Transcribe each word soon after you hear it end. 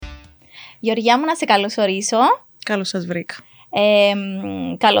Γεωργιά μου, να σε καλωσορίσω. Καλώς σας βρήκα.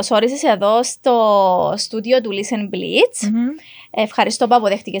 Καλώς όρισες εδώ στο στούντιο του Listen Blitz. Ευχαριστώ που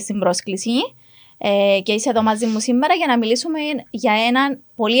αποδέχτηκες την πρόσκληση και είσαι εδώ μαζί μου σήμερα για να μιλήσουμε για ένα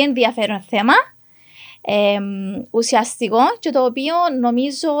πολύ ενδιαφέρον θέμα, ουσιαστικό και το οποίο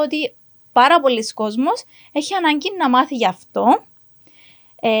νομίζω ότι πάρα πολλοί κόσμος έχει ανάγκη να μάθει γι' αυτό.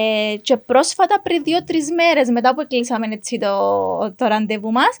 Και πρόσφατα πριν 2-3 μέρες μετά που κλείσαμε έτσι το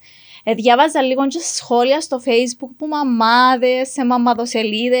ραντεβού μας, διάβαζα λίγο και σχόλια στο Facebook που μαμάδες, σε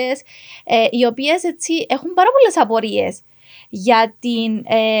μαμαδοσελίδες, οι οποίες έτσι έχουν πάρα πολλές απορίες για την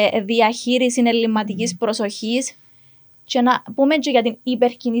διαχείριση ελλειμματικής προσοχής και να πούμε και για την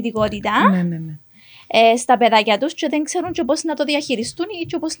υπερκινητικότητα στα παιδάκια τους και δεν ξέρουν και πώς να το διαχειριστούν ή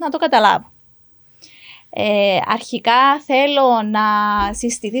και πώς να το καταλάβουν. Αρχικά θέλω να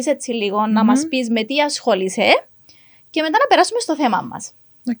συστηθείς έτσι λίγο, να μας πεις με τι ασχολείσαι και μετά να περάσουμε στο θέμα μας.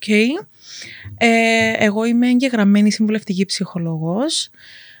 Εγώ είμαι εγγεγραμμένη συμβουλευτική ψυχολόγος.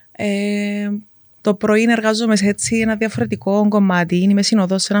 Το πρωί εργάζομαι σε έτσι ένα διαφορετικό κομμάτι. Είμαι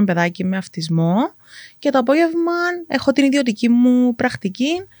συνοδός σε έναν παιδάκι με αυτισμό και το απόγευμα έχω την ιδιωτική μου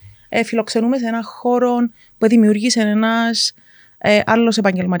πρακτική. Φιλοξενούμε σε έναν χώρο που δημιούργησε ένας άλλος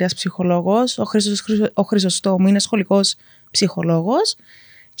επαγγελματίας ψυχολόγος, ο Χρυσοστόμου, είναι σχολικός ψυχολόγος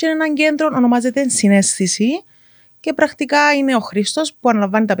και είναι ένα κέντρο, ονομάζεται Συναίσθηση και πρακτικά είναι ο Χρήστος που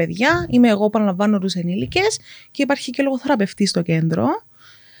αναλαμβάνει τα παιδιά, είμαι εγώ που αναλαμβάνω τους ενήλικες και υπάρχει και λογοθεραπευτή στο κέντρο.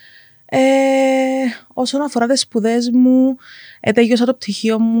 Όσον αφορά τις σπουδές μου, τέλειωσα το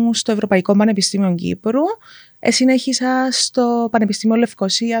πτυχίο μου στο Ευρωπαϊκό Πανεπιστήμιο Κύπρου. Συνέχισα στο Πανεπιστήμιο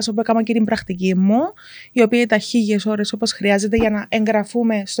Λευκωσίας, όπου έκανα και την πρακτική μου, η οποία ήταν 1000 ώρες όπως χρειάζεται για να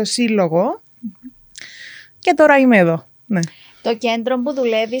εγγραφούμε στο σύλλογο. Και τώρα είμαι εδώ. Ναι. Το κέντρο που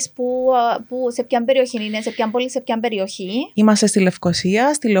δουλεύεις, σε ποια περιοχή είναι, σε ποια πόλη, σε ποια περιοχή? Είμαστε στη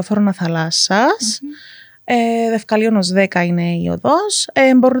Λευκωσία, στη Λεωφόρο Θαλάσσας. Δευκαλίωνος 10 είναι η οδός.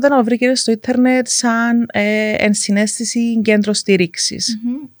 Μπορείτε να βρείτε στο ίντερνετ σαν Ενσυναίσθηση Κέντρο Στήριξης.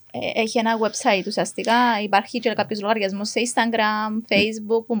 Έχει ένα website ουσιαστικά, υπάρχει και κάποιος λογαριασμός σε Instagram,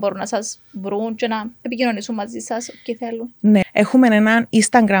 Facebook που μπορούν να σας βρουν και να επικοινωνήσουν μαζί σας όποιοι θέλουν. Ναι, έχουμε έναν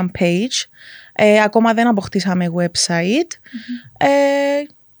Instagram page, ακόμα δεν αποκτήσαμε website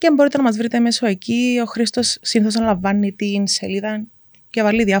και μπορείτε να μας βρείτε μέσω εκεί. Ο Χρήστος συνήθως αναλαμβάνει την σελίδα και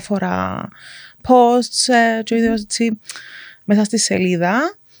βάλει διάφορα posts και ίδιος έτσι μέσα στη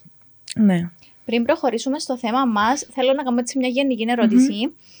σελίδα. Ναι. Πριν προχωρήσουμε στο θέμα μας, θέλω να κάνω έτσι μια γενική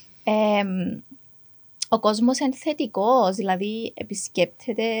ερώτηση. Ο κόσμος είναι θετικός, δηλαδή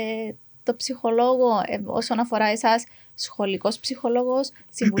επισκέπτεται το ψυχολόγο όσον αφορά εσάς, σχολικός ψυχολόγος,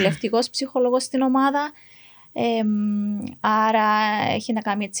 συμβουλευτικός ψυχολόγος στην ομάδα, άρα έχει να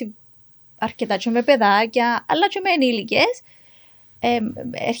κάνει έτσι αρκετά και με παιδάκια, αλλά και με ενήλικες.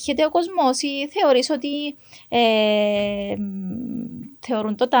 Έρχεται ο κόσμος ή θεωρείς ότι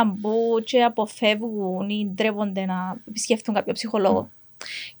θεωρούν το ταμπού και αποφεύγουν ή ντρέπονται να επισκεφτούν κάποιο ψυχολόγο?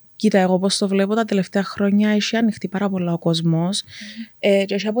 Κοίτα, εγώ πώς το βλέπω τα τελευταία χρόνια έχει ανοιχτεί πάρα πολλά ο κόσμος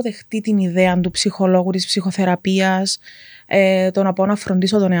και έχει αποδεχτεί την ιδέα του ψυχολόγου, της ψυχοθεραπείας, το να πάω να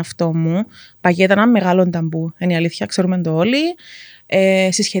φροντίσω τον εαυτό μου. Παγιά ήταν ένα μεγάλο ταμπού, είναι η αλήθεια, ξέρουμε το όλοι.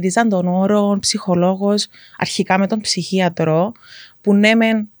 Συσχετίζαν τον όρο ψυχολόγος αρχικά με τον ψυχίατρο, που ναι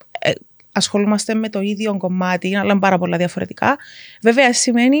μεν ασχολούμαστε με το ίδιο κομμάτι, αλλά είναι πάρα πολλά διαφορετικά. Βέβαια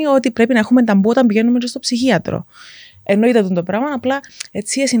σημαίνει ότι πρέπει να έχουμε ταμπού όταν πηγαίνουμε και στο ψυχίατρο. Εννοείται το πράγμα, απλά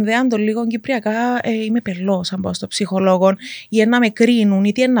έτσι συνδέαν το λίγο κυπριακά. Είμαι πελός αν πάω στο ψυχολόγο, ή να με κρίνουν,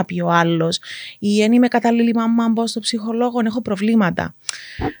 ή τι να πει ο άλλος, ή αν είμαι κατάλληλη μαμά αν πάω στο ψυχολόγο, έχω προβλήματα.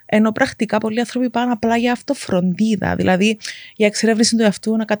 Ενώ πρακτικά πολλοί άνθρωποι πάνε απλά για αυτοφροντίδα, δηλαδή για εξερεύνηση του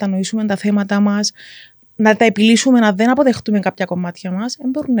εαυτού, να κατανοήσουμε τα θέματα μας, να τα επιλύσουμε, να δεν αποδεχτούμε κάποια κομμάτια μας, δεν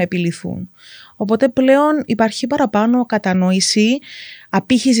μπορούν να επιληθούν. Οπότε πλέον υπάρχει παραπάνω κατανόηση,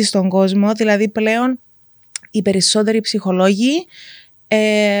 απήχηση στον κόσμο, δηλαδή πλέον οι περισσότεροι ψυχολόγοι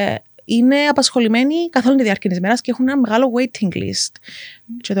είναι απασχολημένοι καθ' όλη τη διάρκεια της μέρας και έχουν ένα μεγάλο waiting list.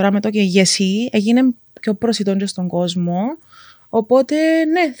 Και τώρα με το και γεσί έγινε πιο προσιτόν και στον κόσμο. Οπότε,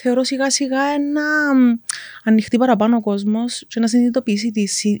 ναι, θεωρώ σιγά σιγά να ανοιχτεί παραπάνω ο κόσμος και να συνειδητοποιήσει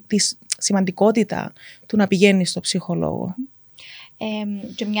τη σημαντικότητα του να πηγαίνει στο ψυχολόγο.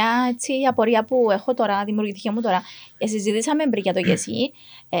 Και μια έτσι, απορία που έχω τώρα, δημιουργητική μου τώρα, συζητήσαμε πριν για το γεσί.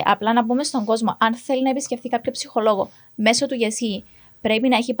 Απλά να πούμε στον κόσμο, αν θέλει να επισκεφθεί κάποιο ψυχολόγο μέσω του γεσί, πρέπει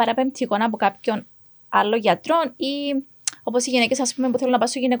να έχει παραπέμπτη εικόνα από κάποιον άλλο γιατρό, ή όπως οι γυναίκες, ας πούμε, που θέλουν να πάνε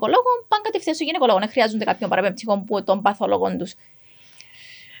στο γυναικολόγο, πάνε κατευθείαν στο γυναικολόγο. Δεν χρειάζονται κάποιον παραπέμπτικο από τον παθολόγο τους.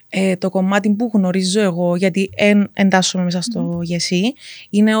 Το κομμάτι που γνωρίζω εγώ, γιατί εντάσσομαι μέσα στο γεσί,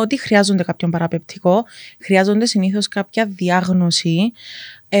 είναι ότι χρειάζονται κάποιον παραπεπτικό, χρειάζονται συνήθως κάποια διάγνωση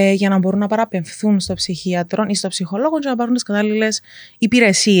για να μπορούν να παραπεμφθούν στο ψυχίατρο ή στο ψυχολόγο και να πάρουν τις κατάλληλες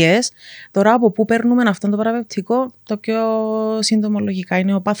υπηρεσίες. Τώρα, από πού παίρνουμε αυτό το παραπεπτικό, το πιο σύντομο λογικά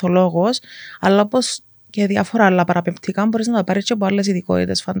είναι ο παθολόγος, αλλά όπως και διάφορα άλλα παραπεπτικά μπορείς να τα πάρεις και από άλλες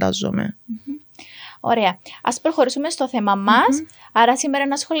ειδικότητες, φαντάζομαι. Ωραία. Ας προχωρήσουμε στο θέμα μας. Άρα σήμερα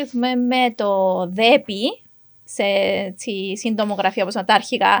να ασχοληθούμε με το ΔΕΠΗ, σε σύντομο γραφείο όπως τα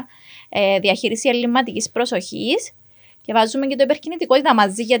αρχικά, διαχείριση ελλειμματικής προσοχής, και βάζουμε και το υπερκινητικότητα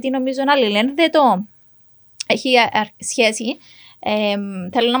μαζί, γιατί νομίζω να αλληλένδετο έχει σχέση.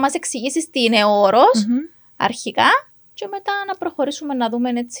 Θέλω να μας εξηγήσεις τι είναι ο όρος αρχικά και μετά να προχωρήσουμε να δούμε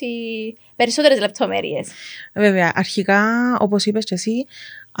έτσι περισσότερες λεπτομέρειες. Βέβαια, αρχικά, όπως είπες και εσύ,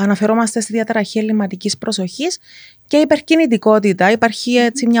 αναφερόμαστε στη διαταραχή ελλειμματικής προσοχής και υπερκινητικότητα. Υπάρχει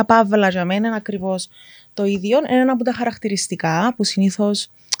έτσι μια παύλα για μένα, είναι ακριβώς το ίδιο. Είναι ένα από τα χαρακτηριστικά που συνήθως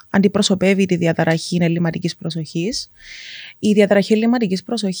αντιπροσωπεύει τη διαταραχή ελλειμματικής προσοχής. Η διαταραχή ελλειμματικής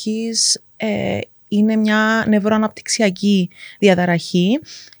προσοχής είναι μια νευροαναπτυξιακή διαταραχή.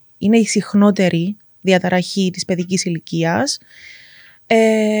 Είναι η συχνότερη διαταραχή της παιδικής ηλικίας.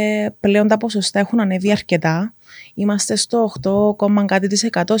 Πλέον τα ποσοστά έχουν ανέβει αρκετά. Είμαστε στο 8, κάτι της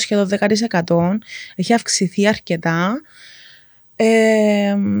 100, σχεδόν 10%. Έχει αυξηθεί αρκετά.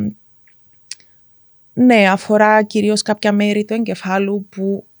 Ναι, αφορά κυρίως κάποια μέρη του εγκεφάλου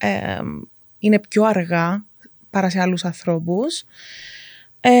που είναι πιο αργά παρά σε άλλους ανθρώπους.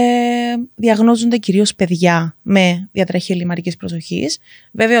 Διαγνώζονται κυρίως παιδιά με διαταραχή ελλειμματικής προσοχής.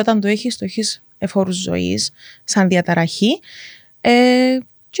 Βέβαια, όταν το έχεις εφόρους ζωής σαν διαταραχή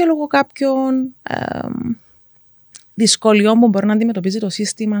και λόγω κάποιων δυσκολιών που μπορεί να αντιμετωπίζει το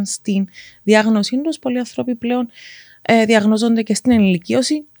σύστημα στην διάγνωσή τους, πολλοί άνθρωποι πλέον διαγνώζονται και στην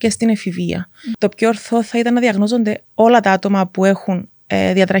ενηλικίωση και στην εφηβεία. Το πιο ορθό θα ήταν να διαγνώζονται όλα τα άτομα που έχουν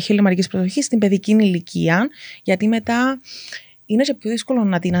διαταραχή ελλειμματικής προσοχής στην παιδική ηλικία, γιατί μετά είναι και πιο δύσκολο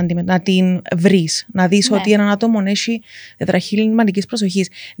να την βρεις, να δεις ότι έναν άτομο έχει διαταραχή ελλειμματικής προσοχής.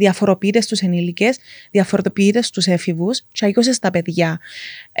 Διαφοροποιείται στους ενήλικες, διαφοροποιείται στους έφηβους και αγιώς στα παιδιά.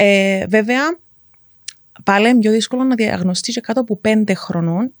 Βέβαια, πάλι είναι πιο δύσκολο να διαγνωστεί και κάτω από 5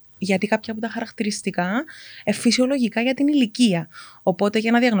 χρονών, γιατί κάποια από τα χαρακτηριστικά φυσιολογικά για την ηλικία. Οπότε,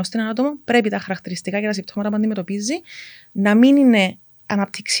 για να διαγνωστεί ένα άτομο, πρέπει τα χαρακτηριστικά και τα συμπτώματα που αντιμετωπίζει να μην είναι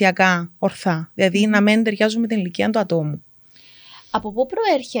αναπτυξιακά ορθά, δηλαδή να μην ταιριάζουν με την ηλικία του ατόμου. Από πού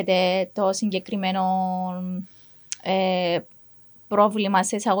προέρχεται το συγκεκριμένο πρόβλημα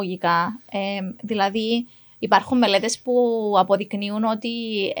σε εισαγωγικά? Δηλαδή, υπάρχουν μελέτες που αποδεικνύουν ότι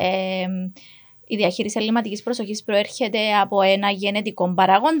η διαχείριση ελλειμματικής προσοχής προέρχεται από ένα γενετικό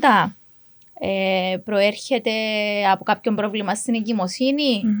παράγοντα, προέρχεται από κάποιον πρόβλημα στην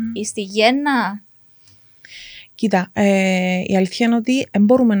εγκυμοσύνη ή στη γέννα. Κοίτα, η αλήθεια είναι ότι δεν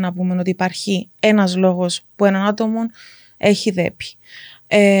μπορούμε να πούμε ότι υπάρχει ένας λόγος που έναν άτομο έχει ΔΕΠΗ.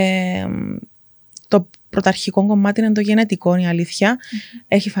 Το πρωταρχικό κομμάτι είναι το γενετικό, η αλήθεια.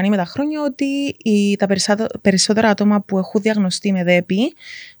 Έχει φανεί με τα χρόνια ότι τα περισσότερα άτομα που έχουν διαγνωστεί με ΔΕΠΗ,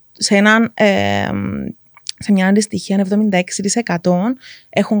 σε μια αντιστοιχεία 76%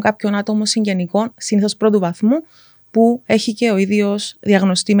 έχουν κάποιον άτομο συγγενικό, συνήθως πρώτου βαθμού, που έχει και ο ίδιος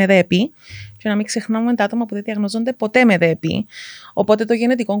διαγνωστεί με ΔΕΠΗ. Και να μην ξεχνάμε τα άτομα που δεν διαγνωζόνται ποτέ με ΔΕΠΗ. Οπότε το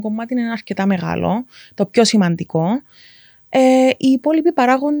γενετικό κομμάτι είναι αρκετά μεγάλο, το πιο σημαντικό. Οι υπόλοιποι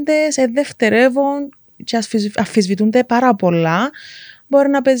παράγοντες δευτερεύουν και αμφισβητούνται πάρα πολλά. Μπορεί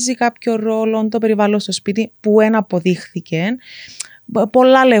να παίζει κάποιο ρόλο το περιβάλλον στο σπίτι που ένα αποδείχθηκε.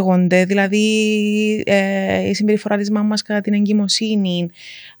 Πολλά λέγονται, δηλαδή η συμπεριφορά της μάμας κατά την εγκυμοσύνη,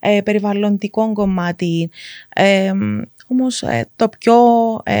 περιβαλλοντικό κομμάτι. Όμως το πιο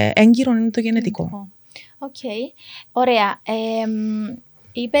έγκυρο είναι το γενετικό. Οκ. Ωραία.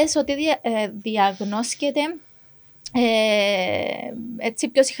 Είπες ότι διαγνώσκεται έτσι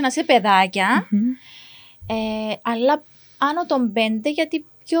πιο συχνά σε παιδάκια, αλλά άνω των 5, γιατί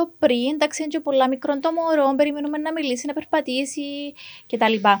πιο πριν, εντάξει, είναι και πολλά μικρών το μωρό, περιμένουμε να μιλήσει, να περπατήσει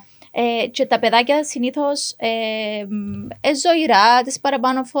κτλ. Και τα παιδάκια συνήθως ζωηρά τις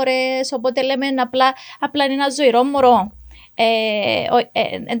παραπάνω φορές, οπότε λέμε απλά είναι ένα ζωηρό μωρό.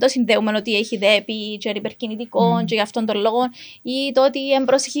 Εν το συνδέουμε ότι έχει ΔΕΠΗ και υπερκινητικό και για αυτόν τον λόγο, ή το ότι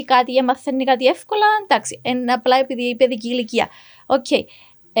εμπροσεχεί κάτι ή μαθαίνει κάτι εύκολα, εντάξει, απλά επειδή η παιδική ηλικία.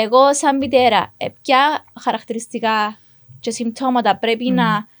 Εγώ σαν μητέρα, ποια χαρακτηριστικά και συμπτώματα πρέπει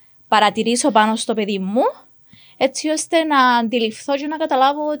να παρατηρήσω πάνω στο παιδί μου, έτσι ώστε να αντιληφθώ και να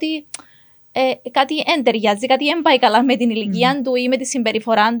καταλάβω ότι κάτι δεν ταιριάζει, κάτι δεν πάει καλά με την ηλικία του ή με τη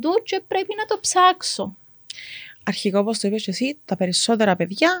συμπεριφορά του και πρέπει να το ψάξω. αρχικά, όπως το είπες και εσύ, τα περισσότερα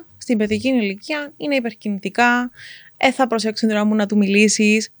παιδιά στην παιδική ηλικία είναι υπερκινητικά. Θα προσέξουν την ώρα που να του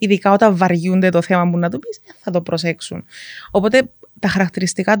μιλήσεις, ειδικά όταν βαριούνται το θέμα που να του πεις, θα το προσέξουν. Οπότε τα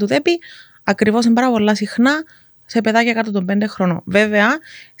χαρακτηριστικά του ΔΕΠΗ ακριβώς είναι πάρα πολλά συχνά σε παιδάκια κάτω των 5 χρονών. Βέβαια,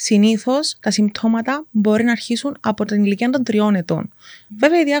 συνήθως τα συμπτώματα μπορεί να αρχίσουν από την ηλικία των 3 ετών.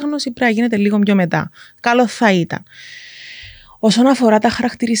 Βέβαια, η διάγνωση πρέπει να γίνεται λίγο πιο μετά. Καλό θα ήταν. Όσον αφορά τα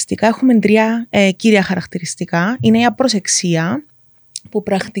χαρακτηριστικά, έχουμε 3 κύρια χαρακτηριστικά. Είναι η απροσεξία, που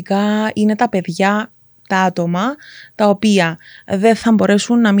πρακτικά είναι τα παιδιά, τα άτομα, τα οποία δεν θα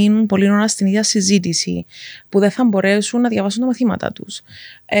μπορέσουν να μείνουν πολύ ώρα στην ίδια συζήτηση, που δεν θα μπορέσουν να διαβάσουν τα μαθήματα τους,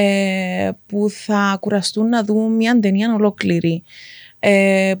 που θα κουραστούν να δουν μια ταινία ολόκληρη,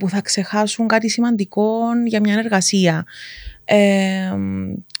 που θα ξεχάσουν κάτι σημαντικό για μια εργασία,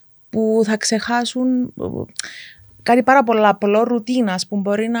 που θα ξεχάσουν κάτι πάρα πολλό ρουτίνας που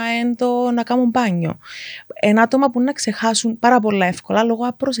μπορεί να είναι το να κάνουν μπάνιο. Ένα άτομα που να ξεχάσουν πάρα πολλά εύκολα λόγω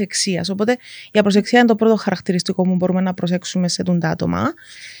απροσεξίας. Οπότε η απροσεξία είναι το πρώτο χαρακτηριστικό που μπορούμε να προσέξουμε σε τα άτομα.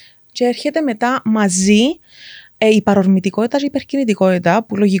 Και έρχεται μετά μαζί η παρορμητικότητα και η υπερκινητικότητα,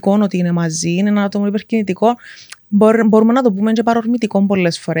 που λογικό είναι ότι είναι μαζί. Είναι ένα άτομο υπερκινητικό. Μπορούμε να το πούμε και παρορμητικό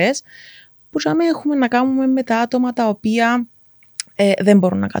πολλές φορές. Που έχουμε να κάνουμε με τα άτομα τα οποία δεν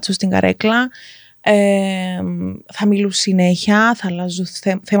μπορούν να κάτσουν στην καρέκλα. Θα μιλούν συνέχεια, θα αλλάζουν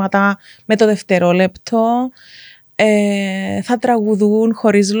θέματα με το δευτερόλεπτο, θα τραγουδούν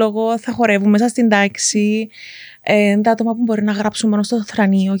χωρίς λόγο, θα χορεύουν μέσα στην τάξη, τα άτομα που μπορεί να γράψουν μόνο στο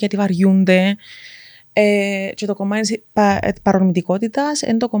θρανείο γιατί βαριούνται. Και το κομμάτι της παρορμητικότητας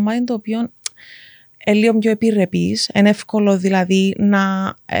είναι το κομμάτι το οποίο είναι λίγο πιο επιρρεπής. Είναι εύκολο δηλαδή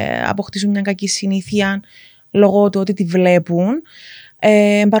να αποκτήσουν μια κακή συνήθεια λόγω του ότι τη βλέπουν.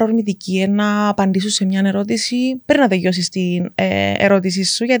 Παρορμητική, να απαντήσουν σε μια ερώτηση πριν να τελειώσεις την ερώτησή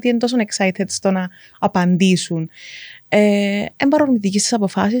σου, γιατί είναι τόσο excited στο να απαντήσουν. Παρορμητική στις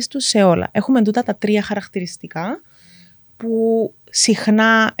αποφάσεις τους σε όλα. Έχουμε τούτα τα 3 χαρακτηριστικά που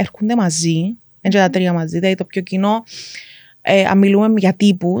συχνά έρχονται μαζί, είναι και τα 3 μαζί, δηλαδή το πιο κοινό, αν μιλούμε για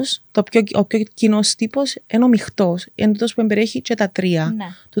τύπους, ο πιο κοινός τύπος είναι ο μειχτός, είναι τούτος που περιέχει και τα 3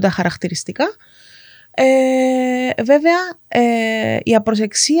 τούτα χαρακτηριστικά. Βέβαια, η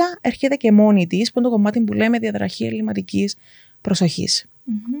απροσεξία έρχεται και μόνη της, που είναι το κομμάτι που λέμε διαταραχή ελλειμματικής προσοχής.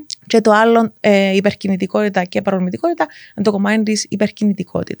 Και το άλλο, υπερκινητικότητα και παρορμητικότητα, είναι το κομμάτι της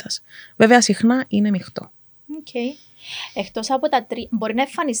υπερκινητικότητας. Βέβαια, συχνά είναι μειχτό. Okay. Εκτός από τα 3, μπορεί να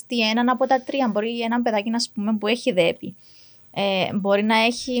εμφανιστεί έναν από τα 3, μπορεί ένα παιδάκι να πούμε, που έχει ΔΕΠΗ. Μπορεί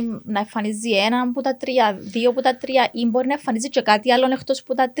να εμφανίζει ένα από τα 3, 2 από τα 3, ή μπορεί να εμφανίζει και κάτι άλλο εκτός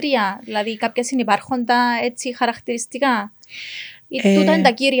από τα 3. Δηλαδή κάποια συνυπάρχοντα έτσι χαρακτηριστικά. Ή τούτα είναι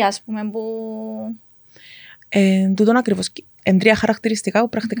τα κύρια, ας πούμε, που... Τούτον ακριβώς. Είναι 3 χαρακτηριστικά που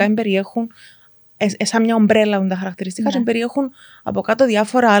πρακτικά περιέχουν, σαν μια ομπρέλα τα χαρακτηριστικά, και περιέχουν από κάτω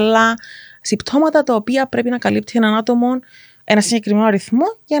διάφορα άλλα συμπτώματα τα οποία πρέπει να καλύπτει έναν άτομο ένα συγκεκριμένο αριθμό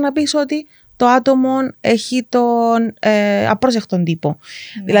για να πεις ότι το άτομο έχει τον απρόσεκτον τύπο.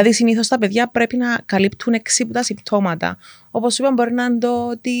 Δηλαδή, συνήθως τα παιδιά πρέπει να καλύπτουν 6 από τα συμπτώματα. Όπως είπαμε, μπορεί να είναι το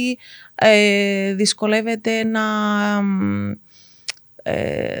ότι δυσκολεύεται να...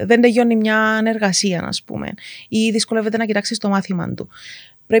 δεν τελειώνει μια εργασία, ας πούμε, ή δυσκολεύεται να κοιτάξει το μάθημα του.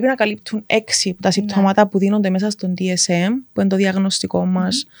 Πρέπει να καλύπτουν 6 από τα συμπτώματα που δίνονται μέσα στον DSM, που είναι το διαγνωστικό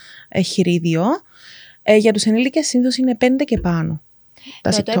μας χειρίδιο. Για τους ενήλικες συνήθως είναι 5 και πάνω.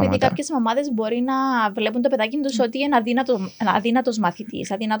 Επειδή κάποιες μαμάδες μπορεί να βλέπουν το παιδάκι τους ότι είναι αδύνατος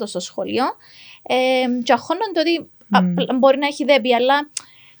μαθητής, αδύνατος στο σχολείο, και αγχώνονται ότι μπορεί να έχει ΔΕΠΗ, αλλά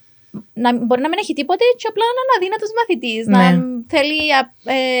μπορεί να μην έχει τίποτε και απλά να είναι αδύνατος μαθητής, να θέλει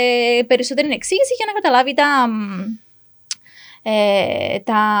περισσότερη εξήγηση για να καταλάβει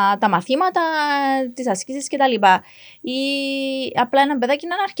τα μαθήματα, τις ασκήσεις κτλ. Ή απλά ένα παιδάκι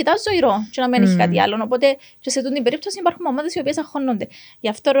να είναι αρκετά ζωηρό και να μην έχει κάτι άλλο. Οπότε και σε αυτή την περίπτωση υπάρχουν ομάδες οι οποίες αγχώνονται. Γι'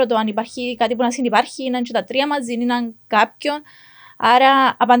 αυτό ρωτώ αν υπάρχει κάτι που να συνυπάρχει, να είναι και τα 3 μαζί, να είναι κάποιον.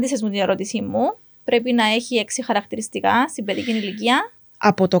 Άρα απαντήσες μου την ερώτησή μου. Πρέπει να έχει 6 χαρακτηριστικά στην παιδική ηλικία.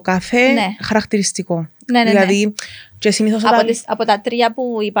 Από το κάθε χαρακτηριστικό. Ναι. Δηλαδή, και συνήθως από τα 3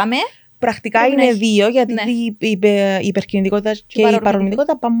 που είπαμε. Πρακτικά είναι 2, γιατί η υπερκινητικότητα και η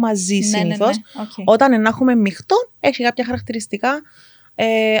παρορμητικότητα πάνε μαζί συνήθως. Okay. Όταν έχουμε μειχτό, έχει κάποια χαρακτηριστικά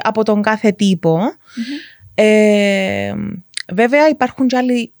από τον κάθε τύπο. Βέβαια, υπάρχουν και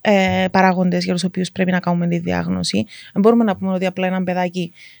άλλοι παράγοντες για τους οποίους πρέπει να κάνουμε τη διάγνωση. Δεν μπορούμε να πούμε ότι απλά ένα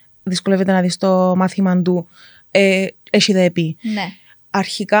παιδάκι δυσκολεύεται να δει στο μάθημα του, έχει ΔΕΠΗ.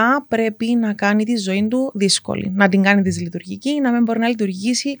 Αρχικά πρέπει να κάνει τη ζωή του δύσκολη, να την κάνει δυσλειτουργική, να μην μπορεί να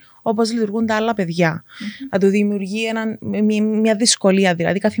λειτουργήσει όπως λειτουργούν τα άλλα παιδιά. Να του δημιουργεί μια δυσκολία,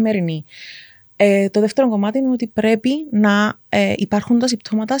 δηλαδή καθημερινή. Το δεύτερο κομμάτι είναι ότι πρέπει να υπάρχουν τα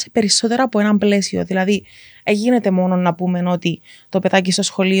συμπτώματα σε περισσότερα από έναν πλαίσιο. Δηλαδή, γίνεται μόνο να πούμε ότι το παιδάκι στο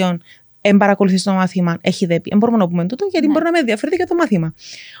σχολείο παρακολουθεί το μάθημα, έχει δέπει. Δεν μπορούμε να πούμε τούτο, γιατί μπορεί να με ενδιαφέρει και το μάθημα.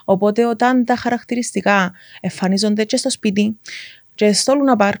 Οπότε, όταν τα χαρακτηριστικά εμφανίζονται και στο σπίτι, και στο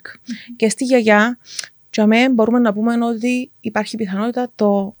Λούνα Πάρκ και στη γιαγιά, και μπορούμε να πούμε ότι υπάρχει πιθανότητα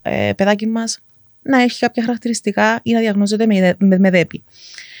το παιδάκι μας να έχει κάποια χαρακτηριστικά ή να διαγνώζεται με δέπη.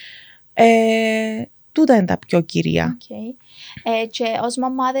 Τούτα είναι τα πιο κυρία. Okay. Και ως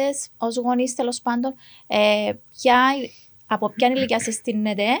μαμάδες, ως γονείς τέλος πάντων, από ποια ηλικία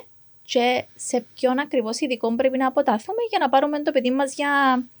συστήνεται και σε ποιον ακριβώς ειδικό πρέπει να αποταθούμε για να πάρουμε το παιδί μας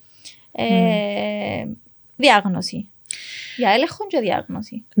για διάγνωση. Για έλεγχο και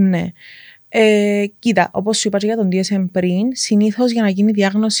διάγνωση. Ναι. Κοίτα, όπως σου είπα και για τον DSM πριν, συνήθως για να γίνει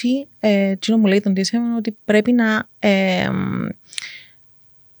διάγνωση, τι μου λέει τον DSM είναι ότι πρέπει να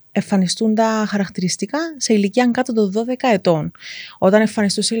εμφανιστούν τα χαρακτηριστικά σε ηλικία κάτω των 12 ετών. Όταν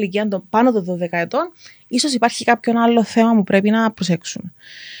εμφανιστούν σε ηλικία πάνω των 12 ετών, ίσως υπάρχει κάποιο άλλο θέμα που πρέπει να προσέξουμε.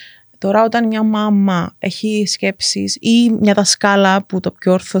 Τώρα, όταν μια μάμα έχει σκέψεις ή μια δασκάλα, που το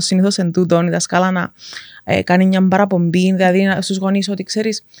πιο όρθος συνήθως εν τούτον, η δασκάλα να κάνει μια παραπομπή, δηλαδή στους γονείς ότι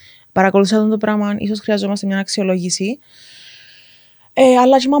ξέρεις, παρακολουθήσατε το πράγμα, ίσως χρειαζόμαστε μια αξιολόγηση.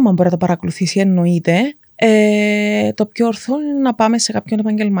 Αλλά και η μάμα μπορεί να το παρακολουθήσει, εννοείται. Το πιο ορθό είναι να πάμε σε κάποιον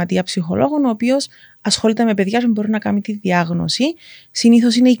επαγγελματία ψυχολόγο, ο οποίος ασχολείται με παιδιά και μπορεί να κάνει τη διάγνωση.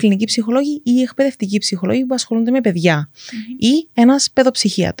 Συνήθως είναι οι κλινικοί ψυχολόγοι ή οι εκπαιδευτικοί ψυχολόγοι που ασχολούνται με παιδιά, ή ένας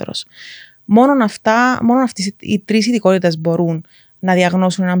παιδοψυχίατρος. Μόνο αυτές οι τρεις ειδικότητες μπορούν να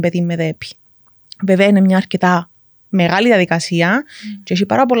διαγνώσουν έναν παιδί με δέπη. Βέβαια, είναι μια αρκετά μεγάλη διαδικασία και έχει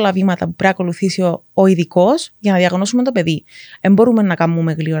πάρα πολλά βήματα που πρέπει να ακολουθήσει ο ειδικός για να διαγνώσουμε το παιδί. Δεν μπορούμε να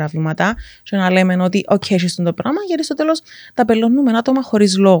κάνουμε γλύωρα βήματα και να λέμε ότι έχεις το πράγμα, γιατί στο τέλος τα πελώνουμε άτομα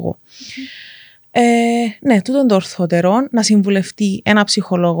χωρίς λόγο. Ναι, τούτο είναι το ορθότερο, να συμβουλευτεί ένα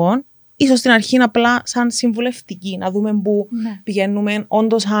ψυχολόγο, ίσως στην αρχή απλά σαν συμβουλευτική, να δούμε πού πηγαίνουμε,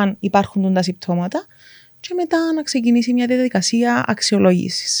 όντως αν υπάρχουν τα συμπτώματα, και μετά να ξεκινήσει μια διαδικασία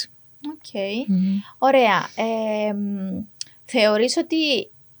αξιολόγησης. Ωραία. Θεωρείς ότι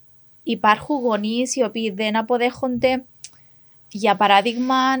υπάρχουν γονείς οι οποίοι δεν αποδέχονται, για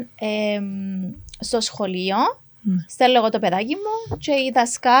παράδειγμα, στο σχολείο, στέλνω εγώ το παιδάκι μου και η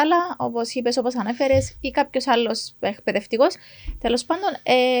δασκάλα, όπως είπες, όπως ανέφερες, ή κάποιος άλλος εκπαιδευτικός, τέλος πάντων,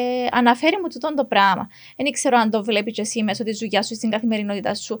 αναφέρει μου τούτο το πράγμα. Δεν ξέρω αν το βλέπεις και εσύ μέσω της δουλειάς σου, στην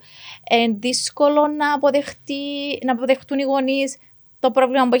καθημερινότητά σου. Δύσκολο να αποδεχτούν οι γονείς το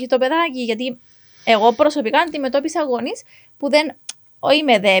πρόβλημα που έχει το παιδάκι, γιατί εγώ προσωπικά αντιμετώπισα γονείς που όχι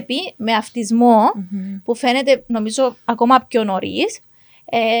με δέπη, με αυτισμό, που φαίνεται νομίζω ακόμα πιο νωρίς,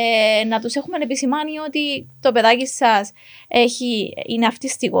 να τους έχουμε επισημάνει ότι το παιδάκι σας είναι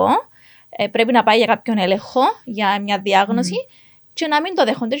αυτιστικό, πρέπει να πάει για κάποιον έλεγχο, για μια διάγνωση, και να μην το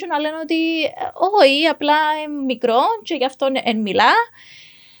δέχονται και να λένε ότι όχι, απλά είναι μικρό και γι' αυτό μιλά.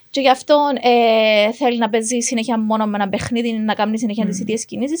 Και γι' αυτό θέλει να παίζει συνέχεια μόνο με ένα παιχνίδι, να κάνει συνέχεια τις ίδιες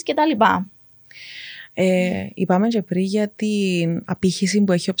κινήσεις κτλ. Είπαμε και πριν για την απήχηση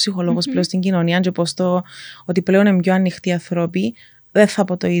που έχει ο ψυχολόγος πλέον στην κοινωνία, και πως ότι πλέον είναι πιο ανοιχτοί άνθρωποι, δεν θα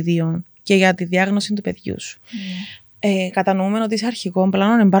πω το ίδιο και για τη διάγνωση του παιδιού σου. Κατανοούμε ότι σε αρχικό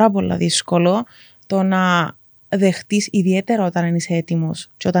πλάνο είναι πάρα πολύ δύσκολο το να δεχτείς, ιδιαίτερα όταν είσαι έτοιμος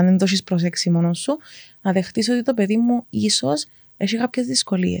και όταν δεν δώσεις προσέξη μόνος σου, να δεχτείς ότι το παιδί μου ίσως έχει κάποιες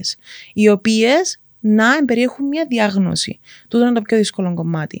δυσκολίες, οι οποίες να περιέχουν μια διάγνωση. Τούτο είναι το πιο δύσκολο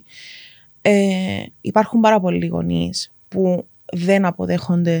κομμάτι. Υπάρχουν πάρα πολλοί γονείς που δεν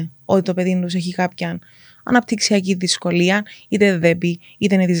αποδέχονται ότι το παιδί τους έχει κάποια αναπτυξιακή δυσκολία, είτε δέπη,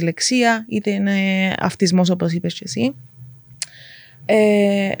 είτε είναι δυσλεξία, είτε είναι αυτισμός, όπως είπες και εσύ.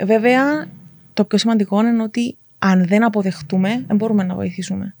 Βέβαια, το πιο σημαντικό είναι ότι αν δεν αποδεχτούμε, δεν μπορούμε να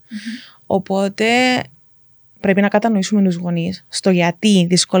βοηθήσουμε. Οπότε πρέπει να κατανοήσουμε τους γονείς στο γιατί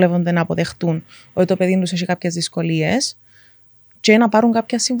δυσκολεύονται να αποδεχτούν ότι το παιδί τους έχει κάποιες δυσκολίες και να πάρουν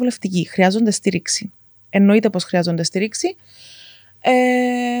κάποια συμβουλευτική. Χρειάζονται στήριξη. Εννοείται πως χρειάζονται στήριξη.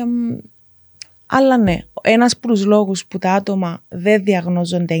 Αλλά ναι, ένας από τους λόγους που τα άτομα δεν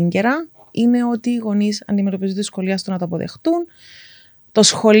διαγνώζονται έγκαιρα είναι ότι οι γονείς αντιμετωπίζουν δυσκολία στο να το αποδεχτούν. Το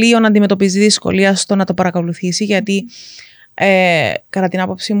σχολείο αντιμετωπίζει δυσκολία στο να το παρακολουθήσει, γιατί κατά την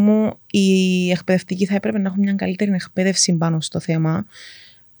άποψή μου οι εκπαιδευτικοί θα έπρεπε να έχουν μια καλύτερη εκπαίδευση πάνω στο θέμα.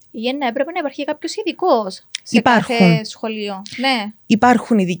 Για να έπρεπε να υπάρχει κάποιος ειδικός σε κάθε σχολείο. Ναι.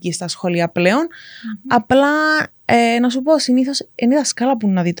 Υπάρχουν ειδικοί στα σχολεία πλέον. Απλά να σου πω, συνήθως είναι η δασκάλα που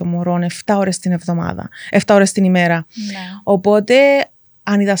να δει το μωρό 7 ώρες την εβδομάδα, 7 ώρες την ημέρα. Ναι. Οπότε,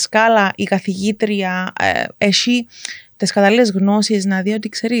 αν η δασκάλα, η καθηγήτρια έχει τις κατάλληλες γνώσεις να δει ότι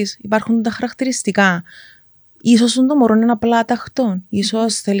ξέρεις, υπάρχουν τα χαρακτηριστικά. Ίσως το μωρό είναι απλά ταχτό.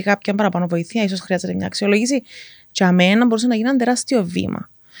 Ίσως θέλει κάποια παραπάνω βοήθεια, ίσως χρειάζεται μια αξιολόγηση. Και αμένα μπορούσε να γίνει ένα τεράστιο βήμα.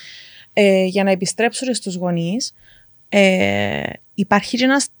 Για να επιστρέψω στους γονείς, υπάρχει και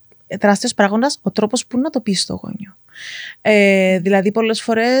ένας τεράστιος παράγοντας ο τρόπος που να το πει στο γονιό. Δηλαδή, πολλές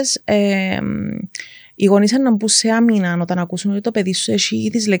φορές οι γονείς να μπουν σε άμυνα όταν ακούσουν ότι το παιδί σου έχει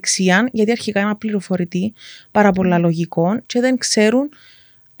δυσλεξία, γιατί αρχικά είναι πληροφορητή, πάρα πολλά λογικών, και δεν ξέρουν.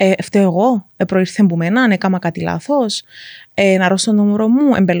 Φταίω εγώ, προήρθε που μένα, έκανα κάτι λάθος, να αρρώσω το μωρό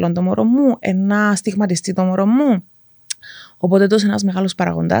μου, εμπελώνω το μωρό μου, να στιγματιστεί το μωρό μου. Οπότε τόσο ένας μεγάλος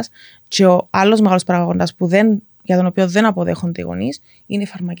παραγόντας. Και ο άλλος μεγάλος παραγόντας για τον οποίο δεν αποδέχονται οι γονείς είναι η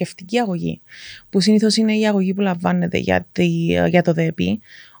φαρμακευτική αγωγή. Που συνήθως είναι η αγωγή που λαμβάνεται για το ΔΕΠΗ.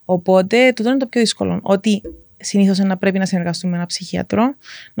 Οπότε τούτο είναι το πιο δύσκολο. Ότι συνήθως να πρέπει να συνεργαστούμε με έναν ψυχίατρο,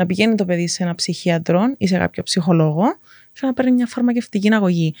 να πηγαίνει το παιδί σε έναν ψυχίατρο ή σε κάποιο ψυχολόγο και να παίρνει μια φαρμακευτική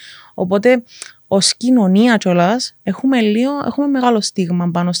αγωγή. Οπότε, ως κοινωνία κιόλας, έχουμε μεγάλο στίγμα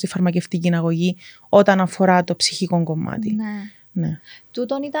πάνω στη φαρμακευτική αγωγή όταν αφορά το ψυχικό κομμάτι. Ναι.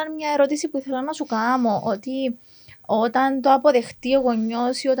 Τούτον ήταν μια ερώτηση που ήθελα να σου κάνω, ότι όταν το αποδεχτεί ο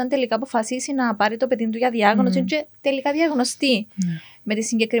γονιός ή όταν τελικά αποφασίσει να πάρει το παιδί του για διάγνωση και τελικά διαγνωστεί με τη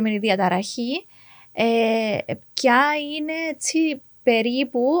συγκεκριμένη διαταραχή, ποια είναι έτσι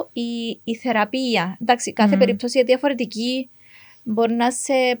περίπου η θεραπεία. Εντάξει, κάθε περίπτωση είναι διαφορετική, μπορεί να είναι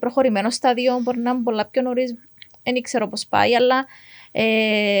σε προχωρημένο στάδιο, μπορεί να είναι πολλά πιο νωρίς, δεν ξέρω πώς πάει, αλλά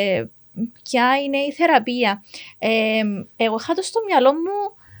ποια είναι η θεραπεία. Εγώ είχα το στο μυαλό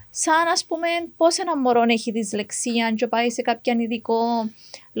μου σαν, ας πούμε, πώς ένα μωρό έχει δυσλεξία και πάει σε κάποιον ειδικό,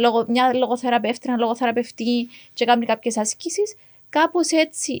 μια λογοθεραπεύτρια, ένα λογοθεραπευτή και κάνει κάποιες ασκήσεις. Κάπως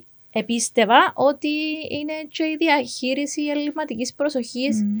έτσι επίστευα ότι είναι και η διαχείριση ελλειμματικής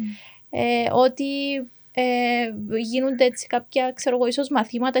προσοχής, ότι γίνονται έτσι κάποια, ξέρω εγώ, ίσως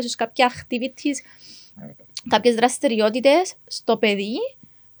μαθήματα, ίσως κάποια activities, κάποιες δραστηριότητες στο παιδί,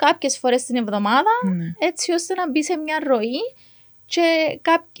 κάποιες φορές την εβδομάδα, έτσι ώστε να μπει σε μια ροή και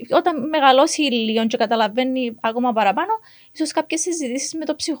όταν μεγαλώσει λίγο και καταλαβαίνει ακόμα παραπάνω, ίσως κάποιες συζητήσεις με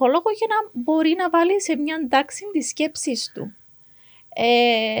τον ψυχολόγο για να μπορεί να βάλει σε μια τάξη τις σκέψεις του.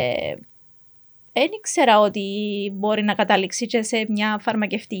 Δεν ήξερα ότι μπορεί να καταλήξει και σε μια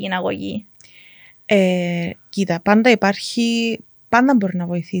φαρμακευτική αγωγή. Κοίτα, πάντα μπορεί να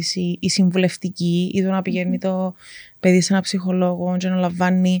βοηθήσει η συμβουλευτική ή το να πηγαίνει το παιδί σε ένα ψυχολόγο και να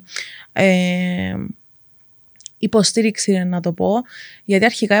λαμβάνει υποστήριξη, να το πω, γιατί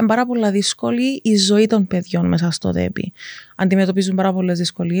αρχικά είναι πάρα πολύ δύσκολη η ζωή των παιδιών μέσα στο ΔΕΠΗ. Αντιμετωπίζουν πάρα πολλές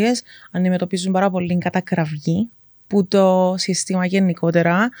δυσκολίες, αντιμετωπίζουν πάρα πολύ κατακραυγή, που το σύστημα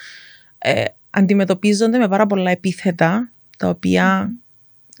γενικότερα αντιμετωπίζονται με πάρα πολλά επίθετα, τα οποία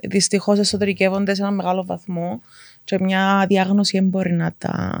δυστυχώς εσωτερικεύονται σε ένα μεγάλο βαθμό και μια διάγνωση δεν μπορεί να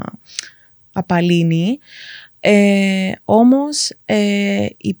τα απαλύνει. Όμως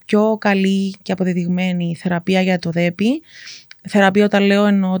η πιο καλή και αποδεδειγμένη θεραπεία για το ΔΕΠΗ, θεραπεία όταν λέω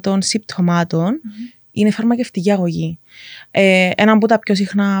εννοώ των συμπτωμάτων, είναι η φαρμακευτική αγωγή. Ένα από τα πιο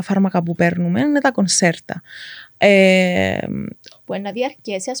συχνά φάρμακα που παίρνουμε είναι τα κονσέρτα. Που να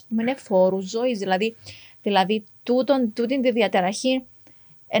διαρκέσει, ας πούμε, φόρους ζωής. Δηλαδή τούτη τη διαταραχή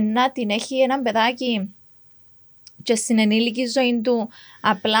να την έχει ένα παιδάκι και στην ενήλικη ζωή του,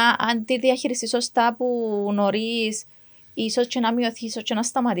 απλά αν τη διαχειριστεί σωστά που νωρίς, ίσως και να μειωθεί, ίσως και να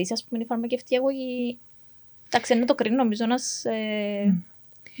σταματήσει, ας πούμε, η φαρμακευτική αγωγή. Εντάξει, είναι το κρίνει νομίζω ένας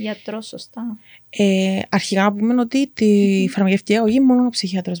γιατρός, σωστά. Αρχικά να πούμε ότι τη φαρμακευτική αγωγή μόνο ο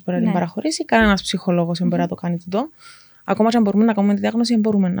ψυχίατρος μπορεί να την παραχωρήσει, κανένας ψυχολόγος δεν μπορεί να το κάνει τούτο. Ακόμα και αν μπορούμε να κάνουμε τη διάγνωση, δεν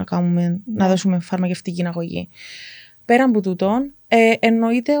μπορούμε να δώσουμε φαρμακευτική αγωγή. Πέρα από τούτον,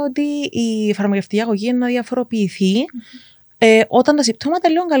 εννοείται ότι η φαρμακευτική αγωγή είναι να διαφοροποιηθεί όταν τα συμπτώματα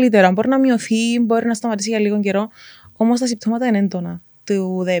λίγο καλύτερα. Μπορεί να μειωθεί, μπορεί να σταματήσει για λίγο καιρό, όμως τα συμπτώματα είναι έντονα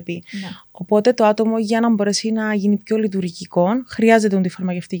του ΔΕΠΗ. Οπότε το άτομο, για να μπορέσει να γίνει πιο λειτουργικό, χρειάζεται τη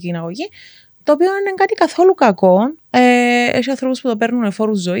φαρμακευτική αγωγή, το οποίο είναι κάτι καθόλου κακό. Έχει ανθρώπους που το παίρνουν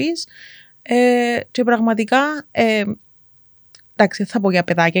φόρους ζωής και πραγματικά, εντάξει, θα πω για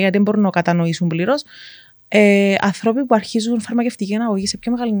παιδάκια γιατί δεν μπορούν να κατανοήσουν πλήρως. Ανθρώποι που αρχίζουν φαρμακευτική αγωγή σε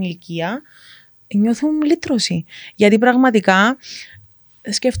πιο μεγάλη ηλικία νιώθουν λύτρωση. Γιατί πραγματικά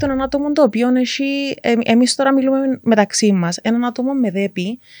σκέφτομαι έναν άτομο το οποίο έχει. Εμείς τώρα μιλούμε μεταξύ μας. Έναν άτομο με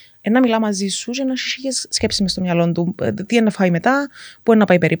ΔΕΠΗ, να μιλά μαζί σου και να έχει σκέψεις μες στο μυαλό του. Τι είναι να φάει μετά, πού είναι να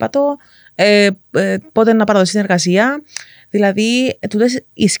πάει περίπατο, πότε είναι να παραδοθεί στην εργασία. Δηλαδή, τούτες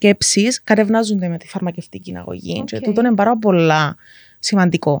οι σκέψεις κατευνάζονται με τη φαρμακευτική αγωγή. Και τούτο είναι πάρα πολλά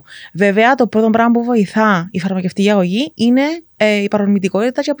σημαντικό. Βέβαια, το πρώτο πράγμα που βοηθά η φαρμακευτική αγωγή είναι η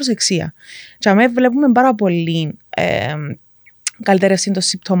παρορμητικότητα και η προσεξία. Και αμέ βλέπουμε πάρα πολύ καλύτερη σύντοση των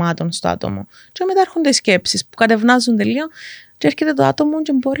συμπτωμάτων στο άτομο. Και μετά έρχονται οι σκέψεις που κατευνάζουν τελείω και έρχεται το άτομο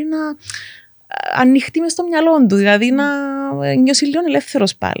και μπορεί να ανοιχτεί μες στο μυαλό του, δηλαδή να νιώσει λίγο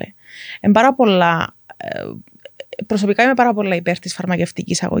ελεύθερος πάλι. Πάρα πολλά. Προσωπικά είμαι πάρα πολλά υπέρ της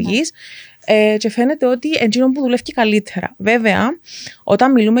φαρμακευτικής αγωγής και φαίνεται ότι εκείνο που δουλεύει καλύτερα. Βέβαια,